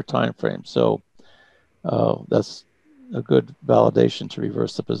 4 time frames. So that's a good validation to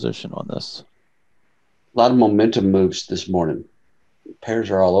reverse the position on this. A lot of momentum moves this morning. Pairs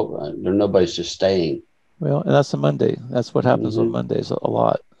are all over. Nobody's just staying. Well, and that's a Monday. That's what happens on Mondays a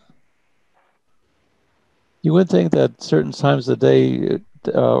lot. You would think that certain times of the day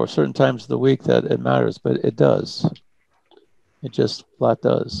or certain times of the week that it matters, but it does. It just flat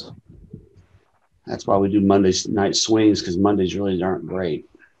does. That's why we do Monday night swings, because Mondays really aren't great.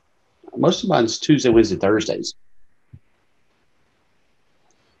 Most of mine's Tuesday, Wednesday, Thursdays.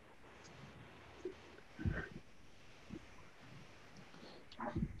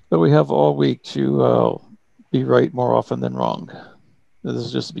 But we have all week to be right more often than wrong. This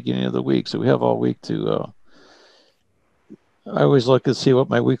is just the beginning of the week, so we have all week to. I always look to see what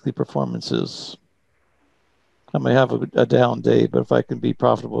my weekly performance is. I may have a down day, but if I can be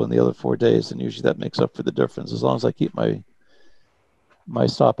profitable in the other 4 days, then usually that makes up for the difference. As long as I keep my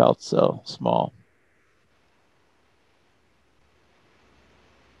stop outs small.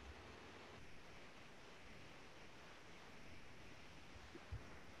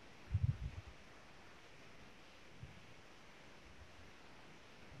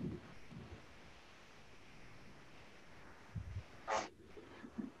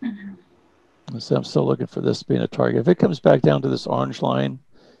 So I'm still looking for this being a target. If it comes back down to this orange line,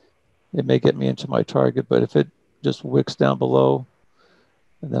 it may get me into my target. But if it just wicks down below,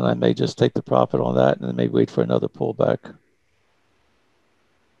 and then I may just take the profit on that and then maybe wait for another pullback.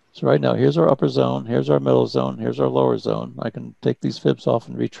 So right now, here's our upper zone, here's our middle zone, here's our lower zone. I can take these fibs off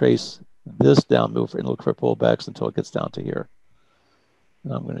and retrace this down move and look for pullbacks until it gets down to here.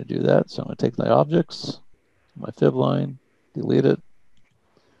 And I'm going to do that. So I'm going to take my objects, my fib line, delete it.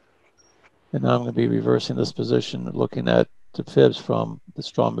 And now I'm going to be reversing this position, looking at to fibs from the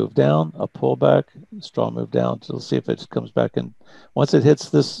strong move down, a pullback, strong move down. So we'll see if it comes back in. Once it hits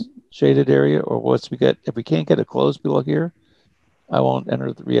this shaded area, or if we can't get it closed below here, I won't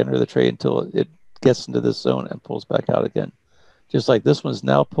re-enter the trade until it gets into this zone and pulls back out again. Just like this one's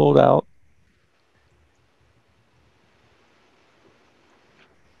now pulled out.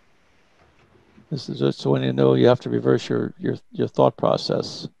 This is just when you know you have to reverse your thought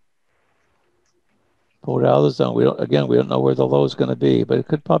process. Pulled out of the zone. We don't know where the low is going to be, but it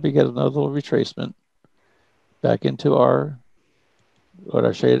could probably get another little retracement back into our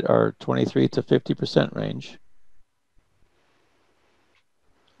 23 to 50% range.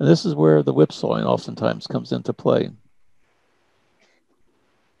 And this is where the whipsawing oftentimes comes into play.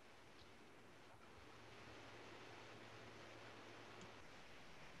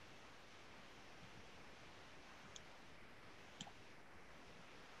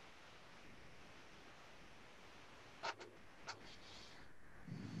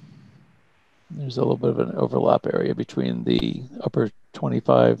 There's a little bit of an overlap area between the upper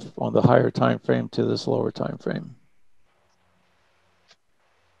 25 on the higher time frame to this lower time frame.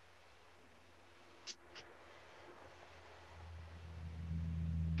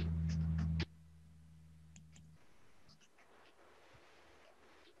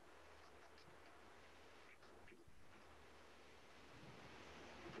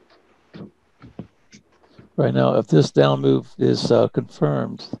 Right now, if this down move is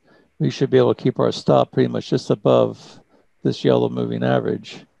confirmed, we should be able to keep our stop pretty much just above this yellow moving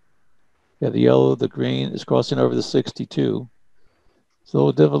average. Yeah, the yellow, the green is crossing over the 62. So a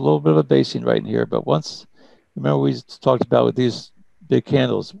little bit of a basing right in here. But remember we talked about with these big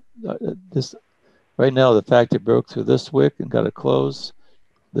candles, this right now, the fact it broke through this wick and got a close,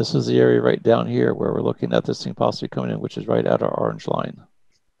 this is the area right down here where we're looking at this thing possibly coming in, which is right at our orange line.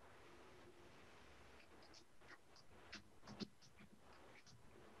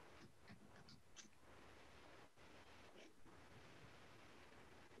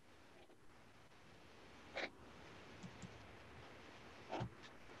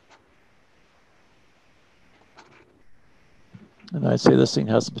 And I'd say this thing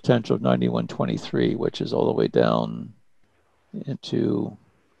has the potential of 91.23, which is all the way down into,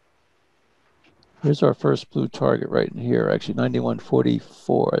 here's our first blue target right in here. Actually,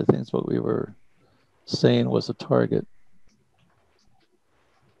 91.44, I think is what we were saying was the target.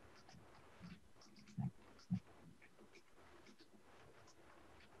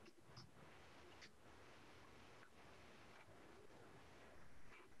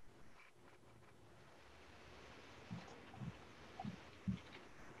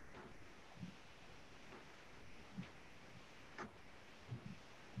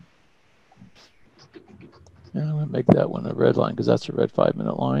 And I'm going to make that one a red line because that's a red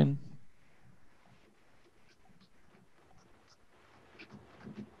 5-minute line.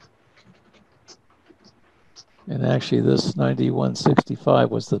 And actually, this 91.65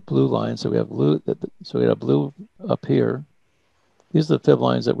 was the blue line. So we have blue. So we have blue up here. These are the fib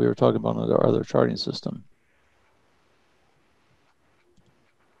lines that we were talking about in our other charting system.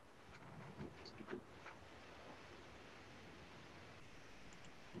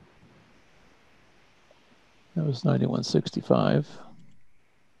 That was 91.65.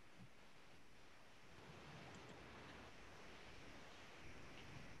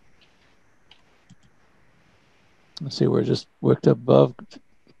 Let's see, we're just wicked above,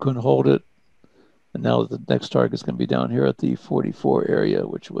 couldn't hold it. And now the next target is going to be down here at the 44 area,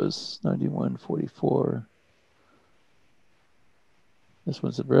 which was 91.44. This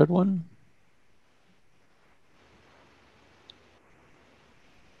one's the red one.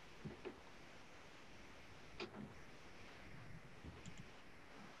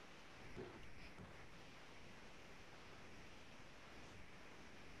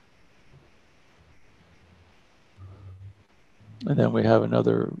 And then we have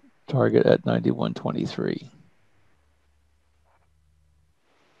another target at 91.23.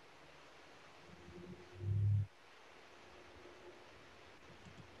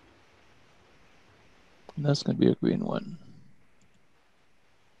 And that's going to be a green one.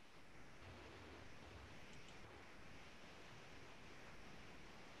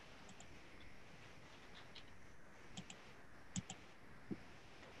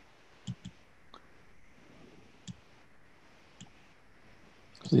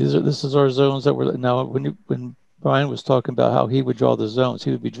 So this is our zones that we're now. When Brian was talking about how he would draw the zones,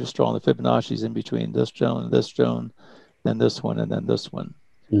 he would be just drawing the Fibonacci's in between this zone and this zone, then this one, and then this one.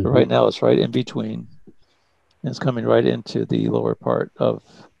 Mm-hmm. But right now it's right in between. And it's coming right into the lower part of,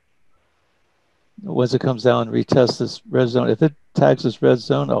 once it comes down and retests this red zone. If it tags this red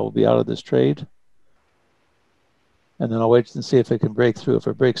zone, I will be out of this trade. And then I'll wait and see if it can break through. If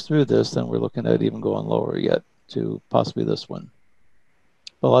it breaks through this, then we're looking at even going lower yet to possibly this one.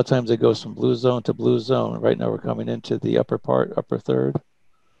 But a lot of times it goes from blue zone to blue zone. Right now we're coming into the upper third.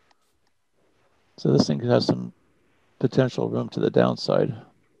 So this thing has some potential room to the downside.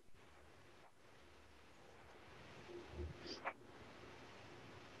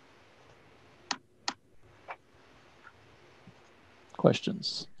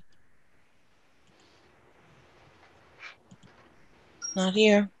 Questions? Not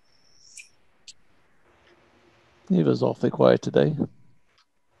here. Eva's awfully quiet today.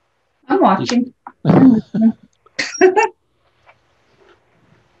 I'm watching.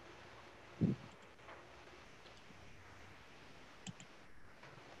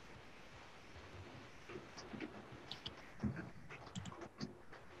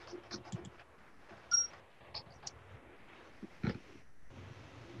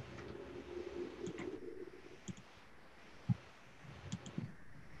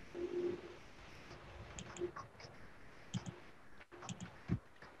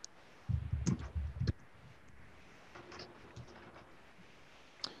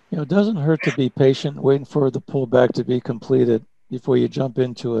 You know, it doesn't hurt to be patient, waiting for the pullback to be completed before you jump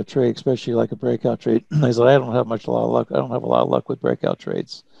into a trade, especially like a breakout trade. I said, I don't have a lot of luck. I don't have a lot of luck with breakout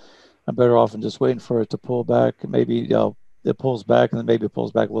trades. I'm better off in just waiting for it to pull back. Maybe it pulls back and then maybe it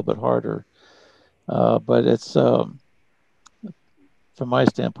pulls back a little bit harder. But it's, from my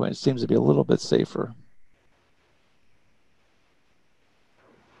standpoint, it seems to be a little bit safer.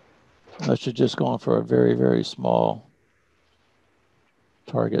 Unless you're just going for a very, very small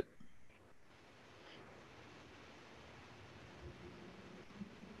target.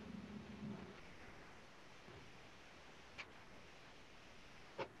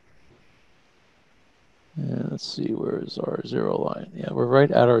 And let's see, where is our zero line? Yeah, we're right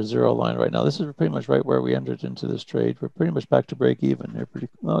at our zero line right now. This is pretty much right where we entered into this trade. We're pretty much back to break even. They're pretty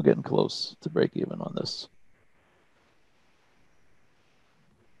well, getting close to break even on this.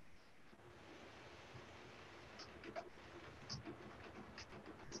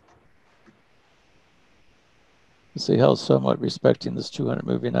 Let's see how it's somewhat respecting this 200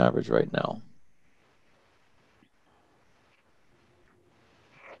 moving average right now.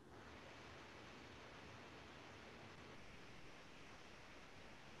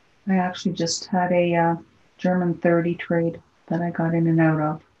 I actually just had a German 30 trade that I got in and out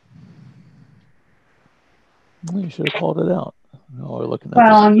of. Well, you should have called it out. Oh, we're looking at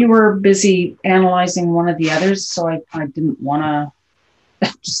Well, you were busy analyzing one of the others, so I didn't want to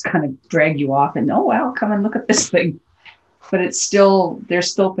just kind of drag you off and, oh, well, come and look at this thing. But it's still,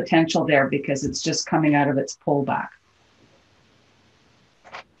 there's still potential there because it's just coming out of its pullback.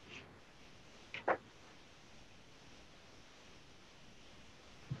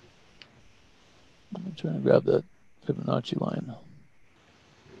 I'm trying to grab that Fibonacci line.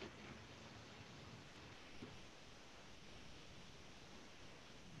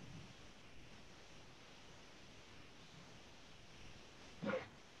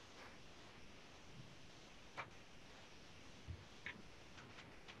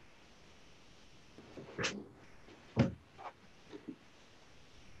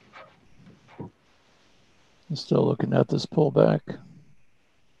 I'm still looking at this pullback. I'm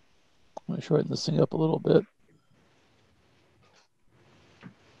going to shorten this thing up a little bit.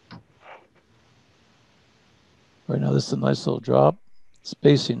 Right now, this is a nice little drop.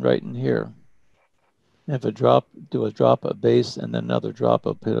 Spacing right in here. And if a drop, do a drop, a base, and then another drop,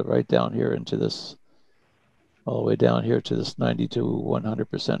 I'll put it right down here into this, all the way down here to this 90 to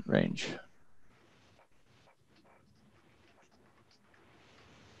 100% range.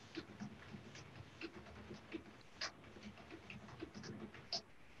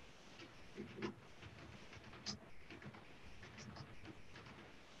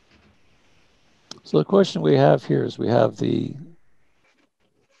 So the question we have here is we have the,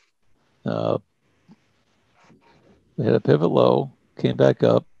 we had a pivot low, came back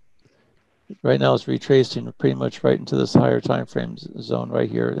up. Right now it's retracing pretty much right into this higher time frame zone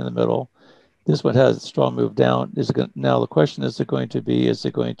right here in the middle. This one has a strong move down. Now the question is it going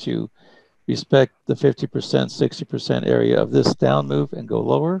to respect the 50%, 60% area of this down move and go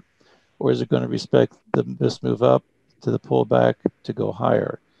lower? Or is it going to respect this move up to the pullback to go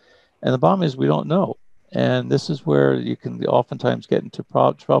higher? And the bottom is we don't know. And this is where you can oftentimes get into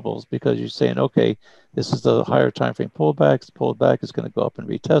troubles because you're saying, okay, this is the higher time frame pullback. The pullback is going to go up and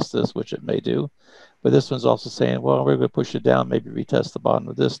retest this, which it may do. But this one's also saying, well, we're going to push it down, maybe retest the bottom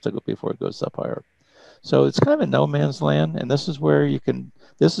of this to go before it goes up higher. So it's kind of a no man's land. And this is where you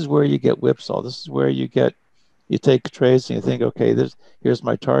get whipsaw. This is where you take trades and you think, okay, here's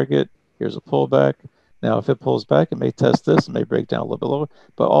my target. Here's a pullback. Now, if it pulls back, it may test this, it may break down a little bit lower.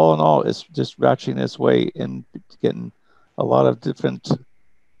 But all in all, it's just ratcheting its way and getting a lot of different,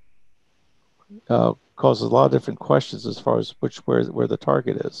 causes a lot of different questions as far as where the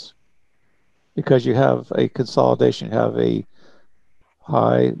target is. Because you have a consolidation, you have a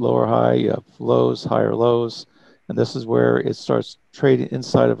high, lower high, you have lows, higher lows. And this is where it starts trading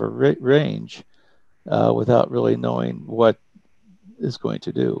inside of a range without really knowing what is going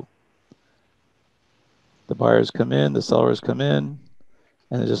to do. The buyers come in, the sellers come in,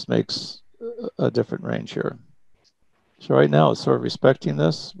 and it just makes a different range here. So right now it's sort of respecting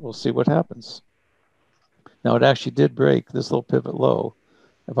this. We'll see what happens. Now it actually did break this little pivot low.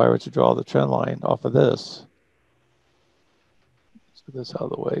 If I were to draw the trend line off of this, let's get this out of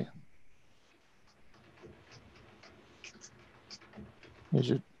the way. Here's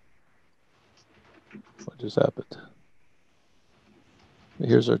your, what just happened?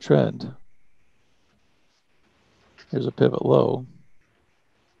 Here's our trend. Here's a pivot low.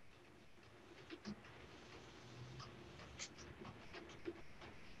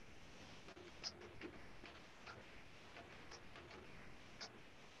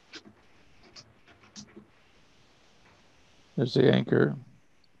 There's the anchor.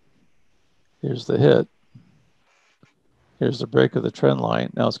 Here's the hit. Here's the break of the trend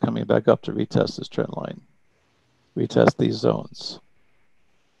line. Now it's coming back up to retest this trend line. Retest these zones.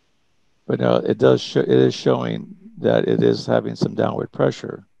 But now it is showing that it is having some downward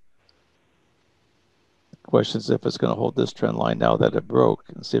pressure. The question is if it's going to hold this trend line now that it broke,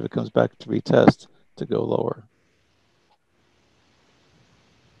 and see if it comes back to retest to go lower.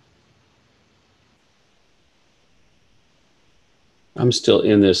 I'm still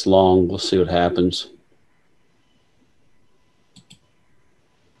in this long. We'll see what happens.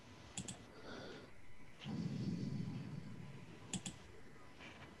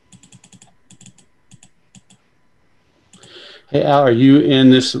 Hey, Al, are you in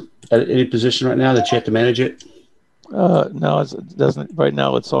this at any position right now that you have to manage it? No, it doesn't. Right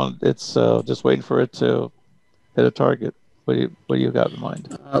now, it's on. It's just waiting for it to hit a target. What do you got in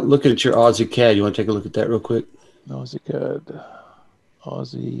mind? Looking at your Aussie CAD, you want to take a look at that real quick? Aussie CAD,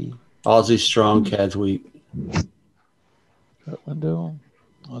 Aussie strong CAD's weak. Chart window,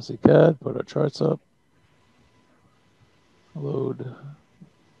 Aussie CAD. Put our charts up. Load.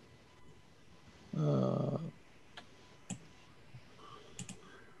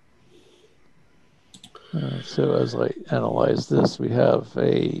 So as I analyze this, we have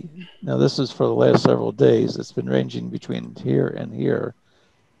now this is for the last several days. It's been ranging between here and here,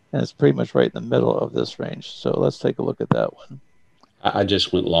 and it's pretty much right in the middle of this range. So let's take a look at that one. I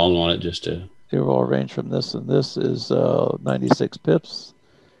just went long on it just to. The overall range from this and this is 96 pips,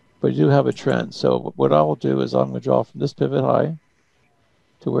 but you do have a trend. So what I will do is I'm going to draw from this pivot high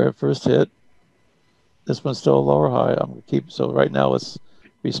to where it first hit. This one's still a lower high. I'm going to keep, so right now it's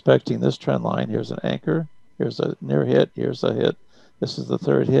respecting this trend line. Here's an anchor. Here's a near hit. Here's a hit. This is the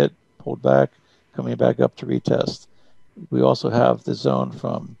third hit, pulled back, coming back up to retest. We also have the zone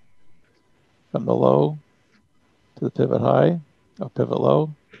from the low to the pivot high, or pivot low.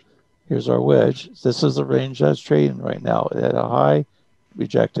 Here's our wedge. This is the range that's trading right now. At a high,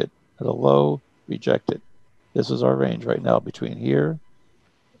 reject it. At a low, reject it. This is our range right now between here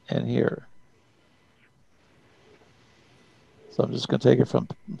and here. So I'm just going to take it from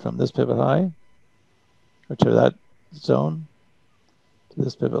this pivot high, or to that zone, to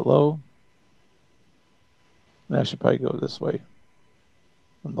this pivot low. And I should probably go this way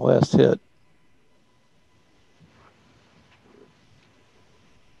on the last hit.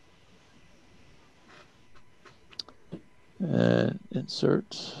 And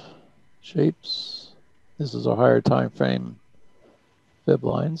insert shapes. This is our higher time frame fib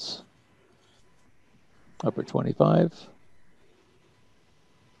lines. Upper 25.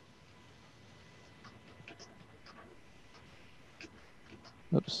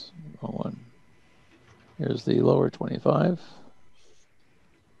 Oops, wrong one. Here's the lower 25.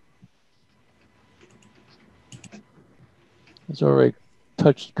 It's already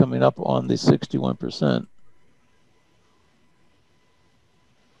touched coming up on the 61%.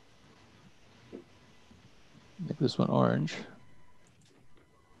 Make this one orange.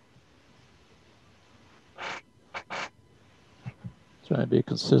 Trying to be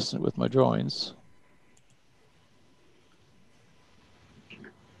consistent with my drawings.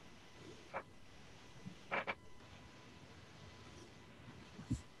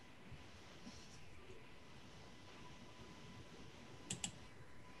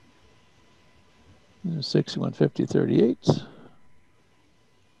 There's 6150.38.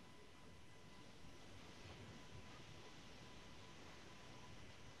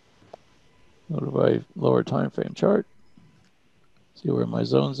 Go to my lower time frame chart. See where my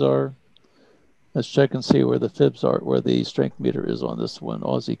zones are. Let's check and see where the fibs are, where the strength meter is on this one.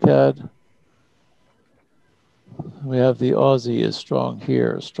 Aussie CAD. We have the Aussie is strong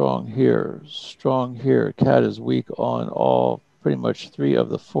here, strong here, strong here. CAD is weak on all, pretty much 3 of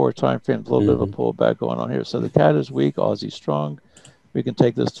the 4 time frames. A little bit of a pullback going on here. So the CAD is weak, Aussie strong. We can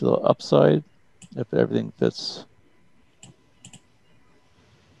take this to the upside if everything fits.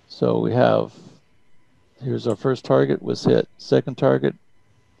 So we have, here's our first target was hit. Second target,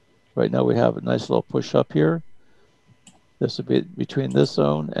 right now we have a nice little push up here. This would be between this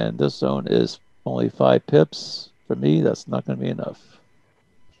zone and this zone is only 5 pips. For me, that's not going to be enough.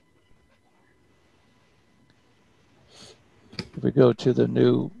 If we go to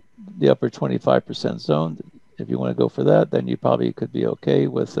the upper 25% zone, if you want to go for that, then you probably could be okay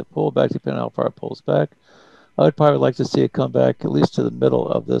with the pullback, depending on how far it pulls back. I would probably like to see it come back at least to the middle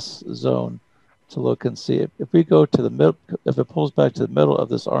of this zone to look and see it. If we go to the middle, if it pulls back to the middle of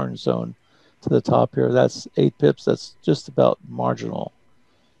this orange zone to the top here, that's 8 pips. That's just about marginal.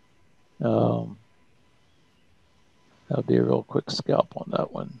 That'll be a real quick scalp on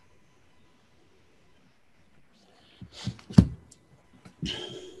that one.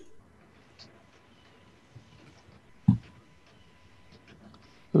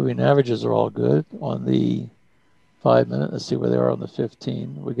 Moving averages are all good on the 5 minute. Let's see where they are on the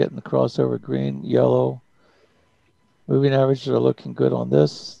 15. We're getting the crossover green, yellow. Moving averages are looking good on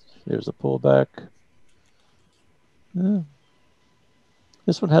this. There's a pullback. Yeah.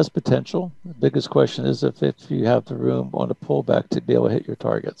 This one has potential. The biggest question is if you have the room on a pullback to be able to hit your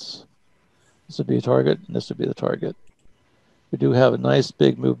targets. This would be a target, and this would be the target. We do have a nice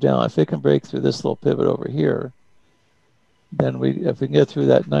big move down. If it can break through this little pivot over here, then if we can get through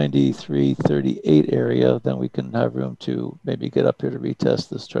that 93.38 area, then we can have room to maybe get up here to retest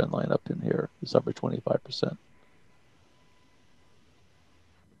this trend line up in here, this upper 25%.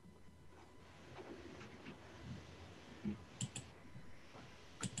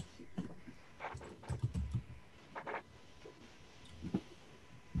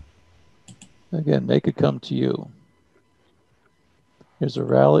 Again, make it come to you. Here's a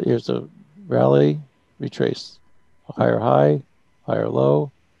rally, retrace. Higher high, higher low,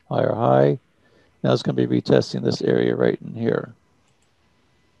 higher high. Now it's going to be retesting this area right in here.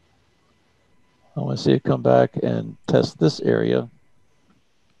 I want to see it come back and test this area.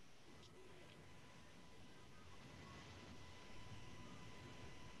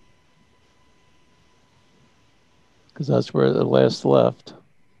 Because that's where the last left.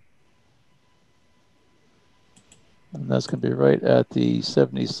 And that's going to be right at the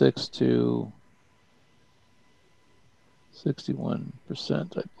 76 to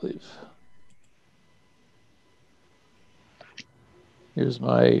 61%, I believe. Here's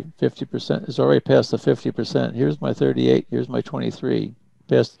my 50%. It's already past the 50%. Here's my 38. Here's my 23.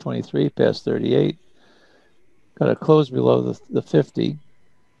 Past the 23, past 38. Got to close below the 50.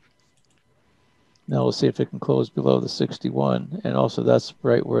 Now we'll see if it can close below the 61. And also that's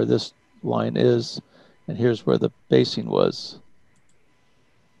right where this line is. And here's where the basing was.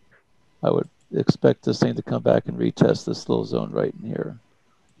 I would expect this thing to come back and retest this little zone right in here.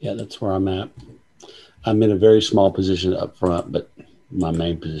 Yeah, that's where I'm at. I'm in a very small position up front, but my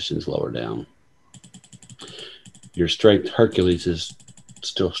main position is lower down. Your strength Hercules is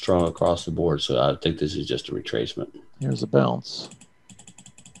still strong across the board, so I think this is just a retracement. Here's a bounce.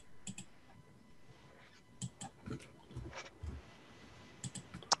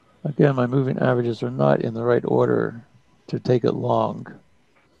 Again, my moving averages are not in the right order to take it long.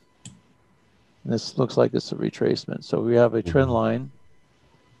 And this looks like it's a retracement. So we have a trend line.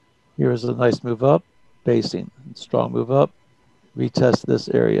 Here's a nice move up, basing, strong move up. Retest this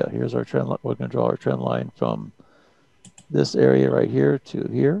area. Here's our trend line. We're going to draw our trend line from this area right here to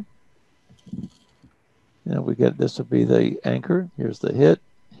here. And we get, this will be the anchor. Here's the hit.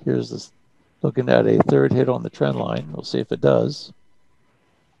 Here's this, looking at a third hit on the trend line. We'll see if it does.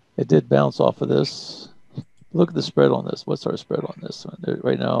 It did bounce off of this. Look at the spread on this. What's our spread on this one?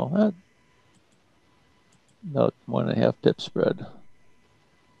 Right now, about 1.5 pip spread.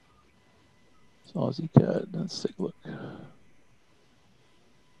 It's Aussie CAD. Let's take a look.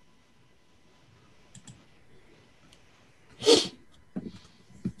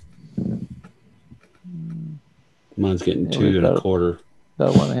 Mine's getting 2.25.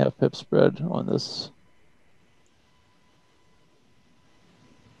 About 1.5 pip spread on this.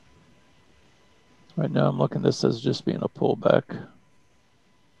 Right now I'm looking at this as just being a pullback.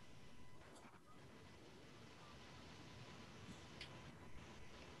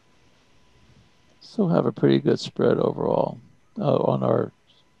 Still have a pretty good spread overall on our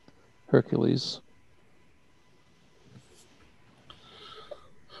Hercules.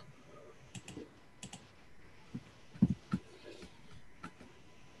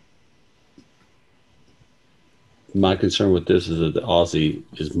 My concern with this is that the Aussie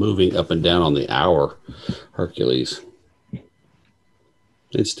is moving up and down on the hour Hercules.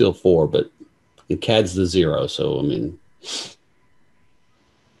 It's still 4, but it CAD's the 0. So, I mean,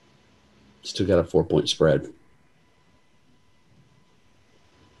 still got a 4-point spread.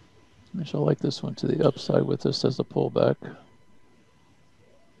 I shall like this one to the upside with this as a pullback.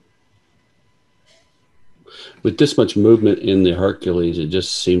 With this much movement in the Hercules, it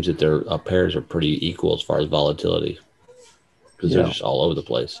just seems that their pairs are pretty equal as far as volatility because they're just all over the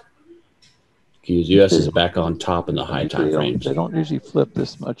place. US is back on top in the high time frames. They don't usually flip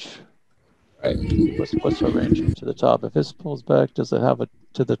this much. Right. What's our range here to the top? If this pulls back, does it have it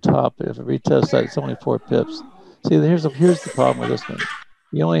to the top? If it retests that, it's only 4 pips. See, here's the problem with this one.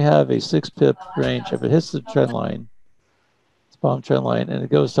 You only have a 6 pip range. If it hits the trend line, it's bottom trend line, and it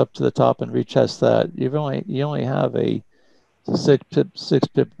goes up to the top and retests that, you only have a 6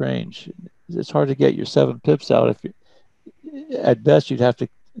 pip range. It's hard to get your 7 pips out. At best, you'd have to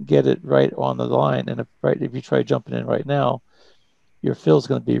get it right on the line, and if you try jumping in right now, your fill's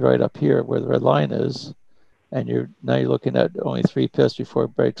going to be right up here where the red line is, and you're looking at only 3 pips before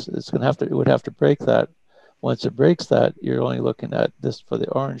it breaks. It would have to break that. Once it breaks that, you're only looking at this for the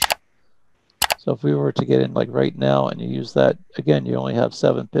orange. So if we were to get in like right now and you use that again, you only have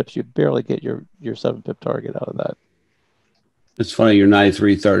 7 pips. You barely get your 7 pip target out of that. It's funny. Your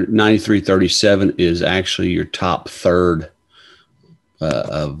 93.37 is actually your top third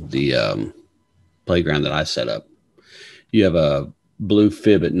of the playground that I set up. You have a blue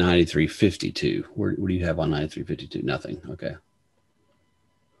fib at 93.52. What do you have on 93.52? Nothing. Okay.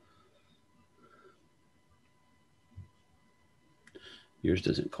 Yours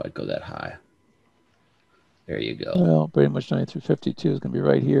doesn't quite go that high. There you go. Well, pretty much 93.52 is going to be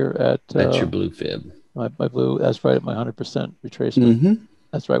right here at... That's your blue fib. My blue, that's right at my 100% retracement. Mm-hmm.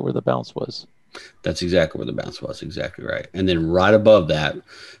 That's right where the bounce was. That's exactly where the bounce was. Exactly right. And then right above that,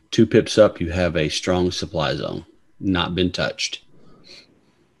 2 pips up, you have a strong supply zone. Not been touched.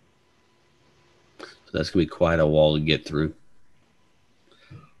 So that's going to be quite a wall to get through.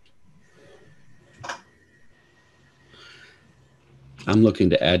 I'm looking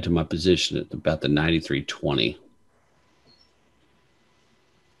to add to my position at about the 93.20.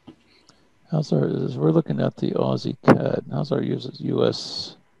 We're looking at the Aussie CAD. How's our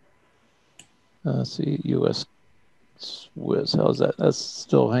US? See, US Swiss. How's that? That's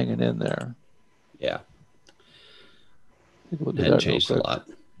still hanging in there. Yeah. Take a look at Hasn't that real changed a quick. lot.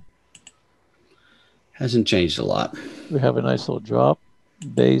 Hasn't changed a lot. We have a nice little drop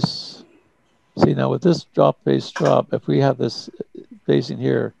base. See, now with this base drop, if we have this facing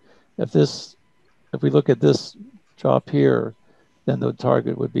here, if we look at this drop here, then the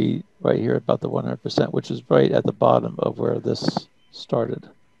target would be right here about the 100%, which is right at the bottom of where this started.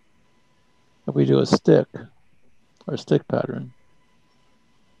 If we do a stick pattern,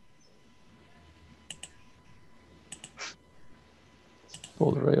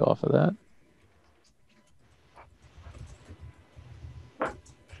 pull the ray off of that.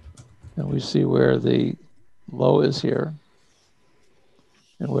 And we see where the low is here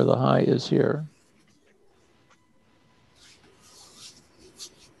and where the high is here.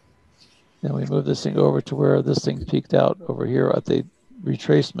 Then we move this thing over to where this thing peaked out over here at the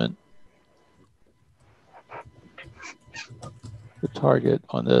retracement. The target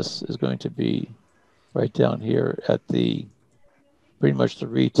on this is going to be right down here at the pretty much the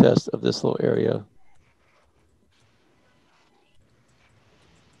retest of this little area.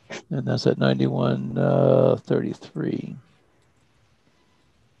 And that's at 91.33.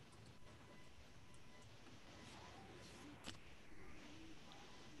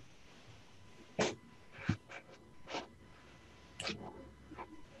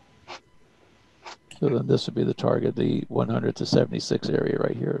 So then this would be the target, the 100 to 76 area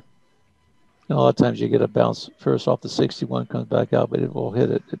right here. And a lot of times you get a bounce first off the 61, comes back out, but it will hit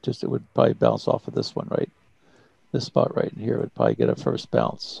it. It would probably bounce off of this one, right? This spot right in here would probably get a first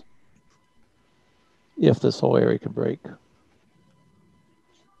bounce if this whole area can break.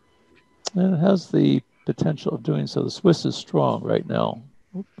 And it has the potential of doing so. The Swiss is strong right now,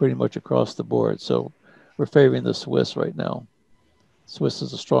 pretty much across the board. So we're favoring the Swiss right now. Swiss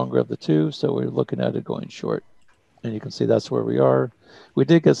is the stronger of the two, so we're looking at it going short. And you can see that's where we are. We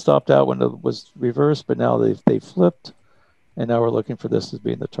did get stopped out when it was reversed, but now they flipped. And now we're looking for this as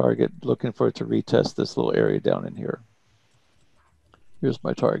being the target, looking for it to retest this little area down in here. Here's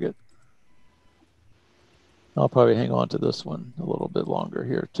my target. I'll probably hang on to this one a little bit longer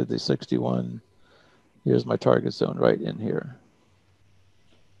here to the 61. Here's my target zone right in here.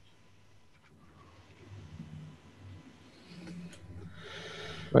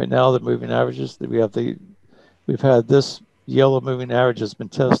 Right now, the moving averages that we've had this yellow moving average has been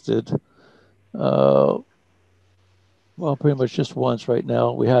tested. Well, pretty much just once right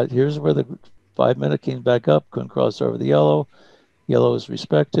now. Here's where the 5 minute came back up, couldn't cross over the yellow. Yellow is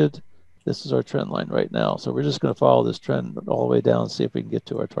respected. This is our trend line right now. So we're just going to follow this trend all the way down and see if we can get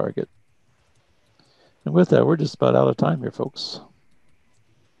to our target. And with that, we're just about out of time here, folks.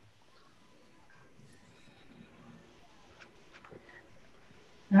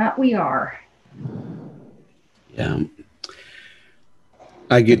 That we are. Yeah.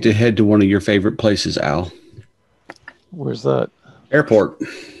 I get to head to one of your favorite places, Al. Where's that? Airport.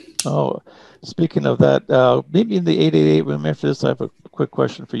 Oh, speaking of that, maybe in the 888 room after this, I have a quick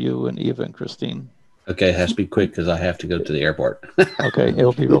question for you and Eva and Christine. Okay, it has to be quick because I have to go to the airport. Okay,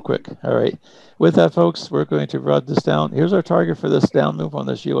 it'll be real quick. All right. With that, folks, we're going to run this down. Here's our target for this down move on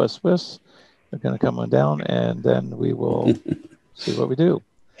this US Swiss. We're going to come on down, and then we will see what we do.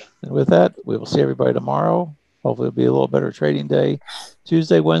 And with that, we will see everybody tomorrow. Hopefully, it'll be a little better trading day.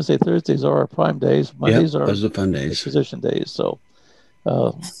 Tuesday, Wednesday, Thursdays are our prime days. Mondays are those are the fun days. Position days. So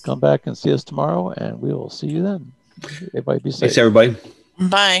come back and see us tomorrow, and we will see you then. Everybody be safe. Thanks, everybody.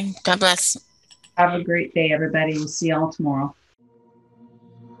 Bye. God bless. Have a great day, everybody. We'll see you all tomorrow.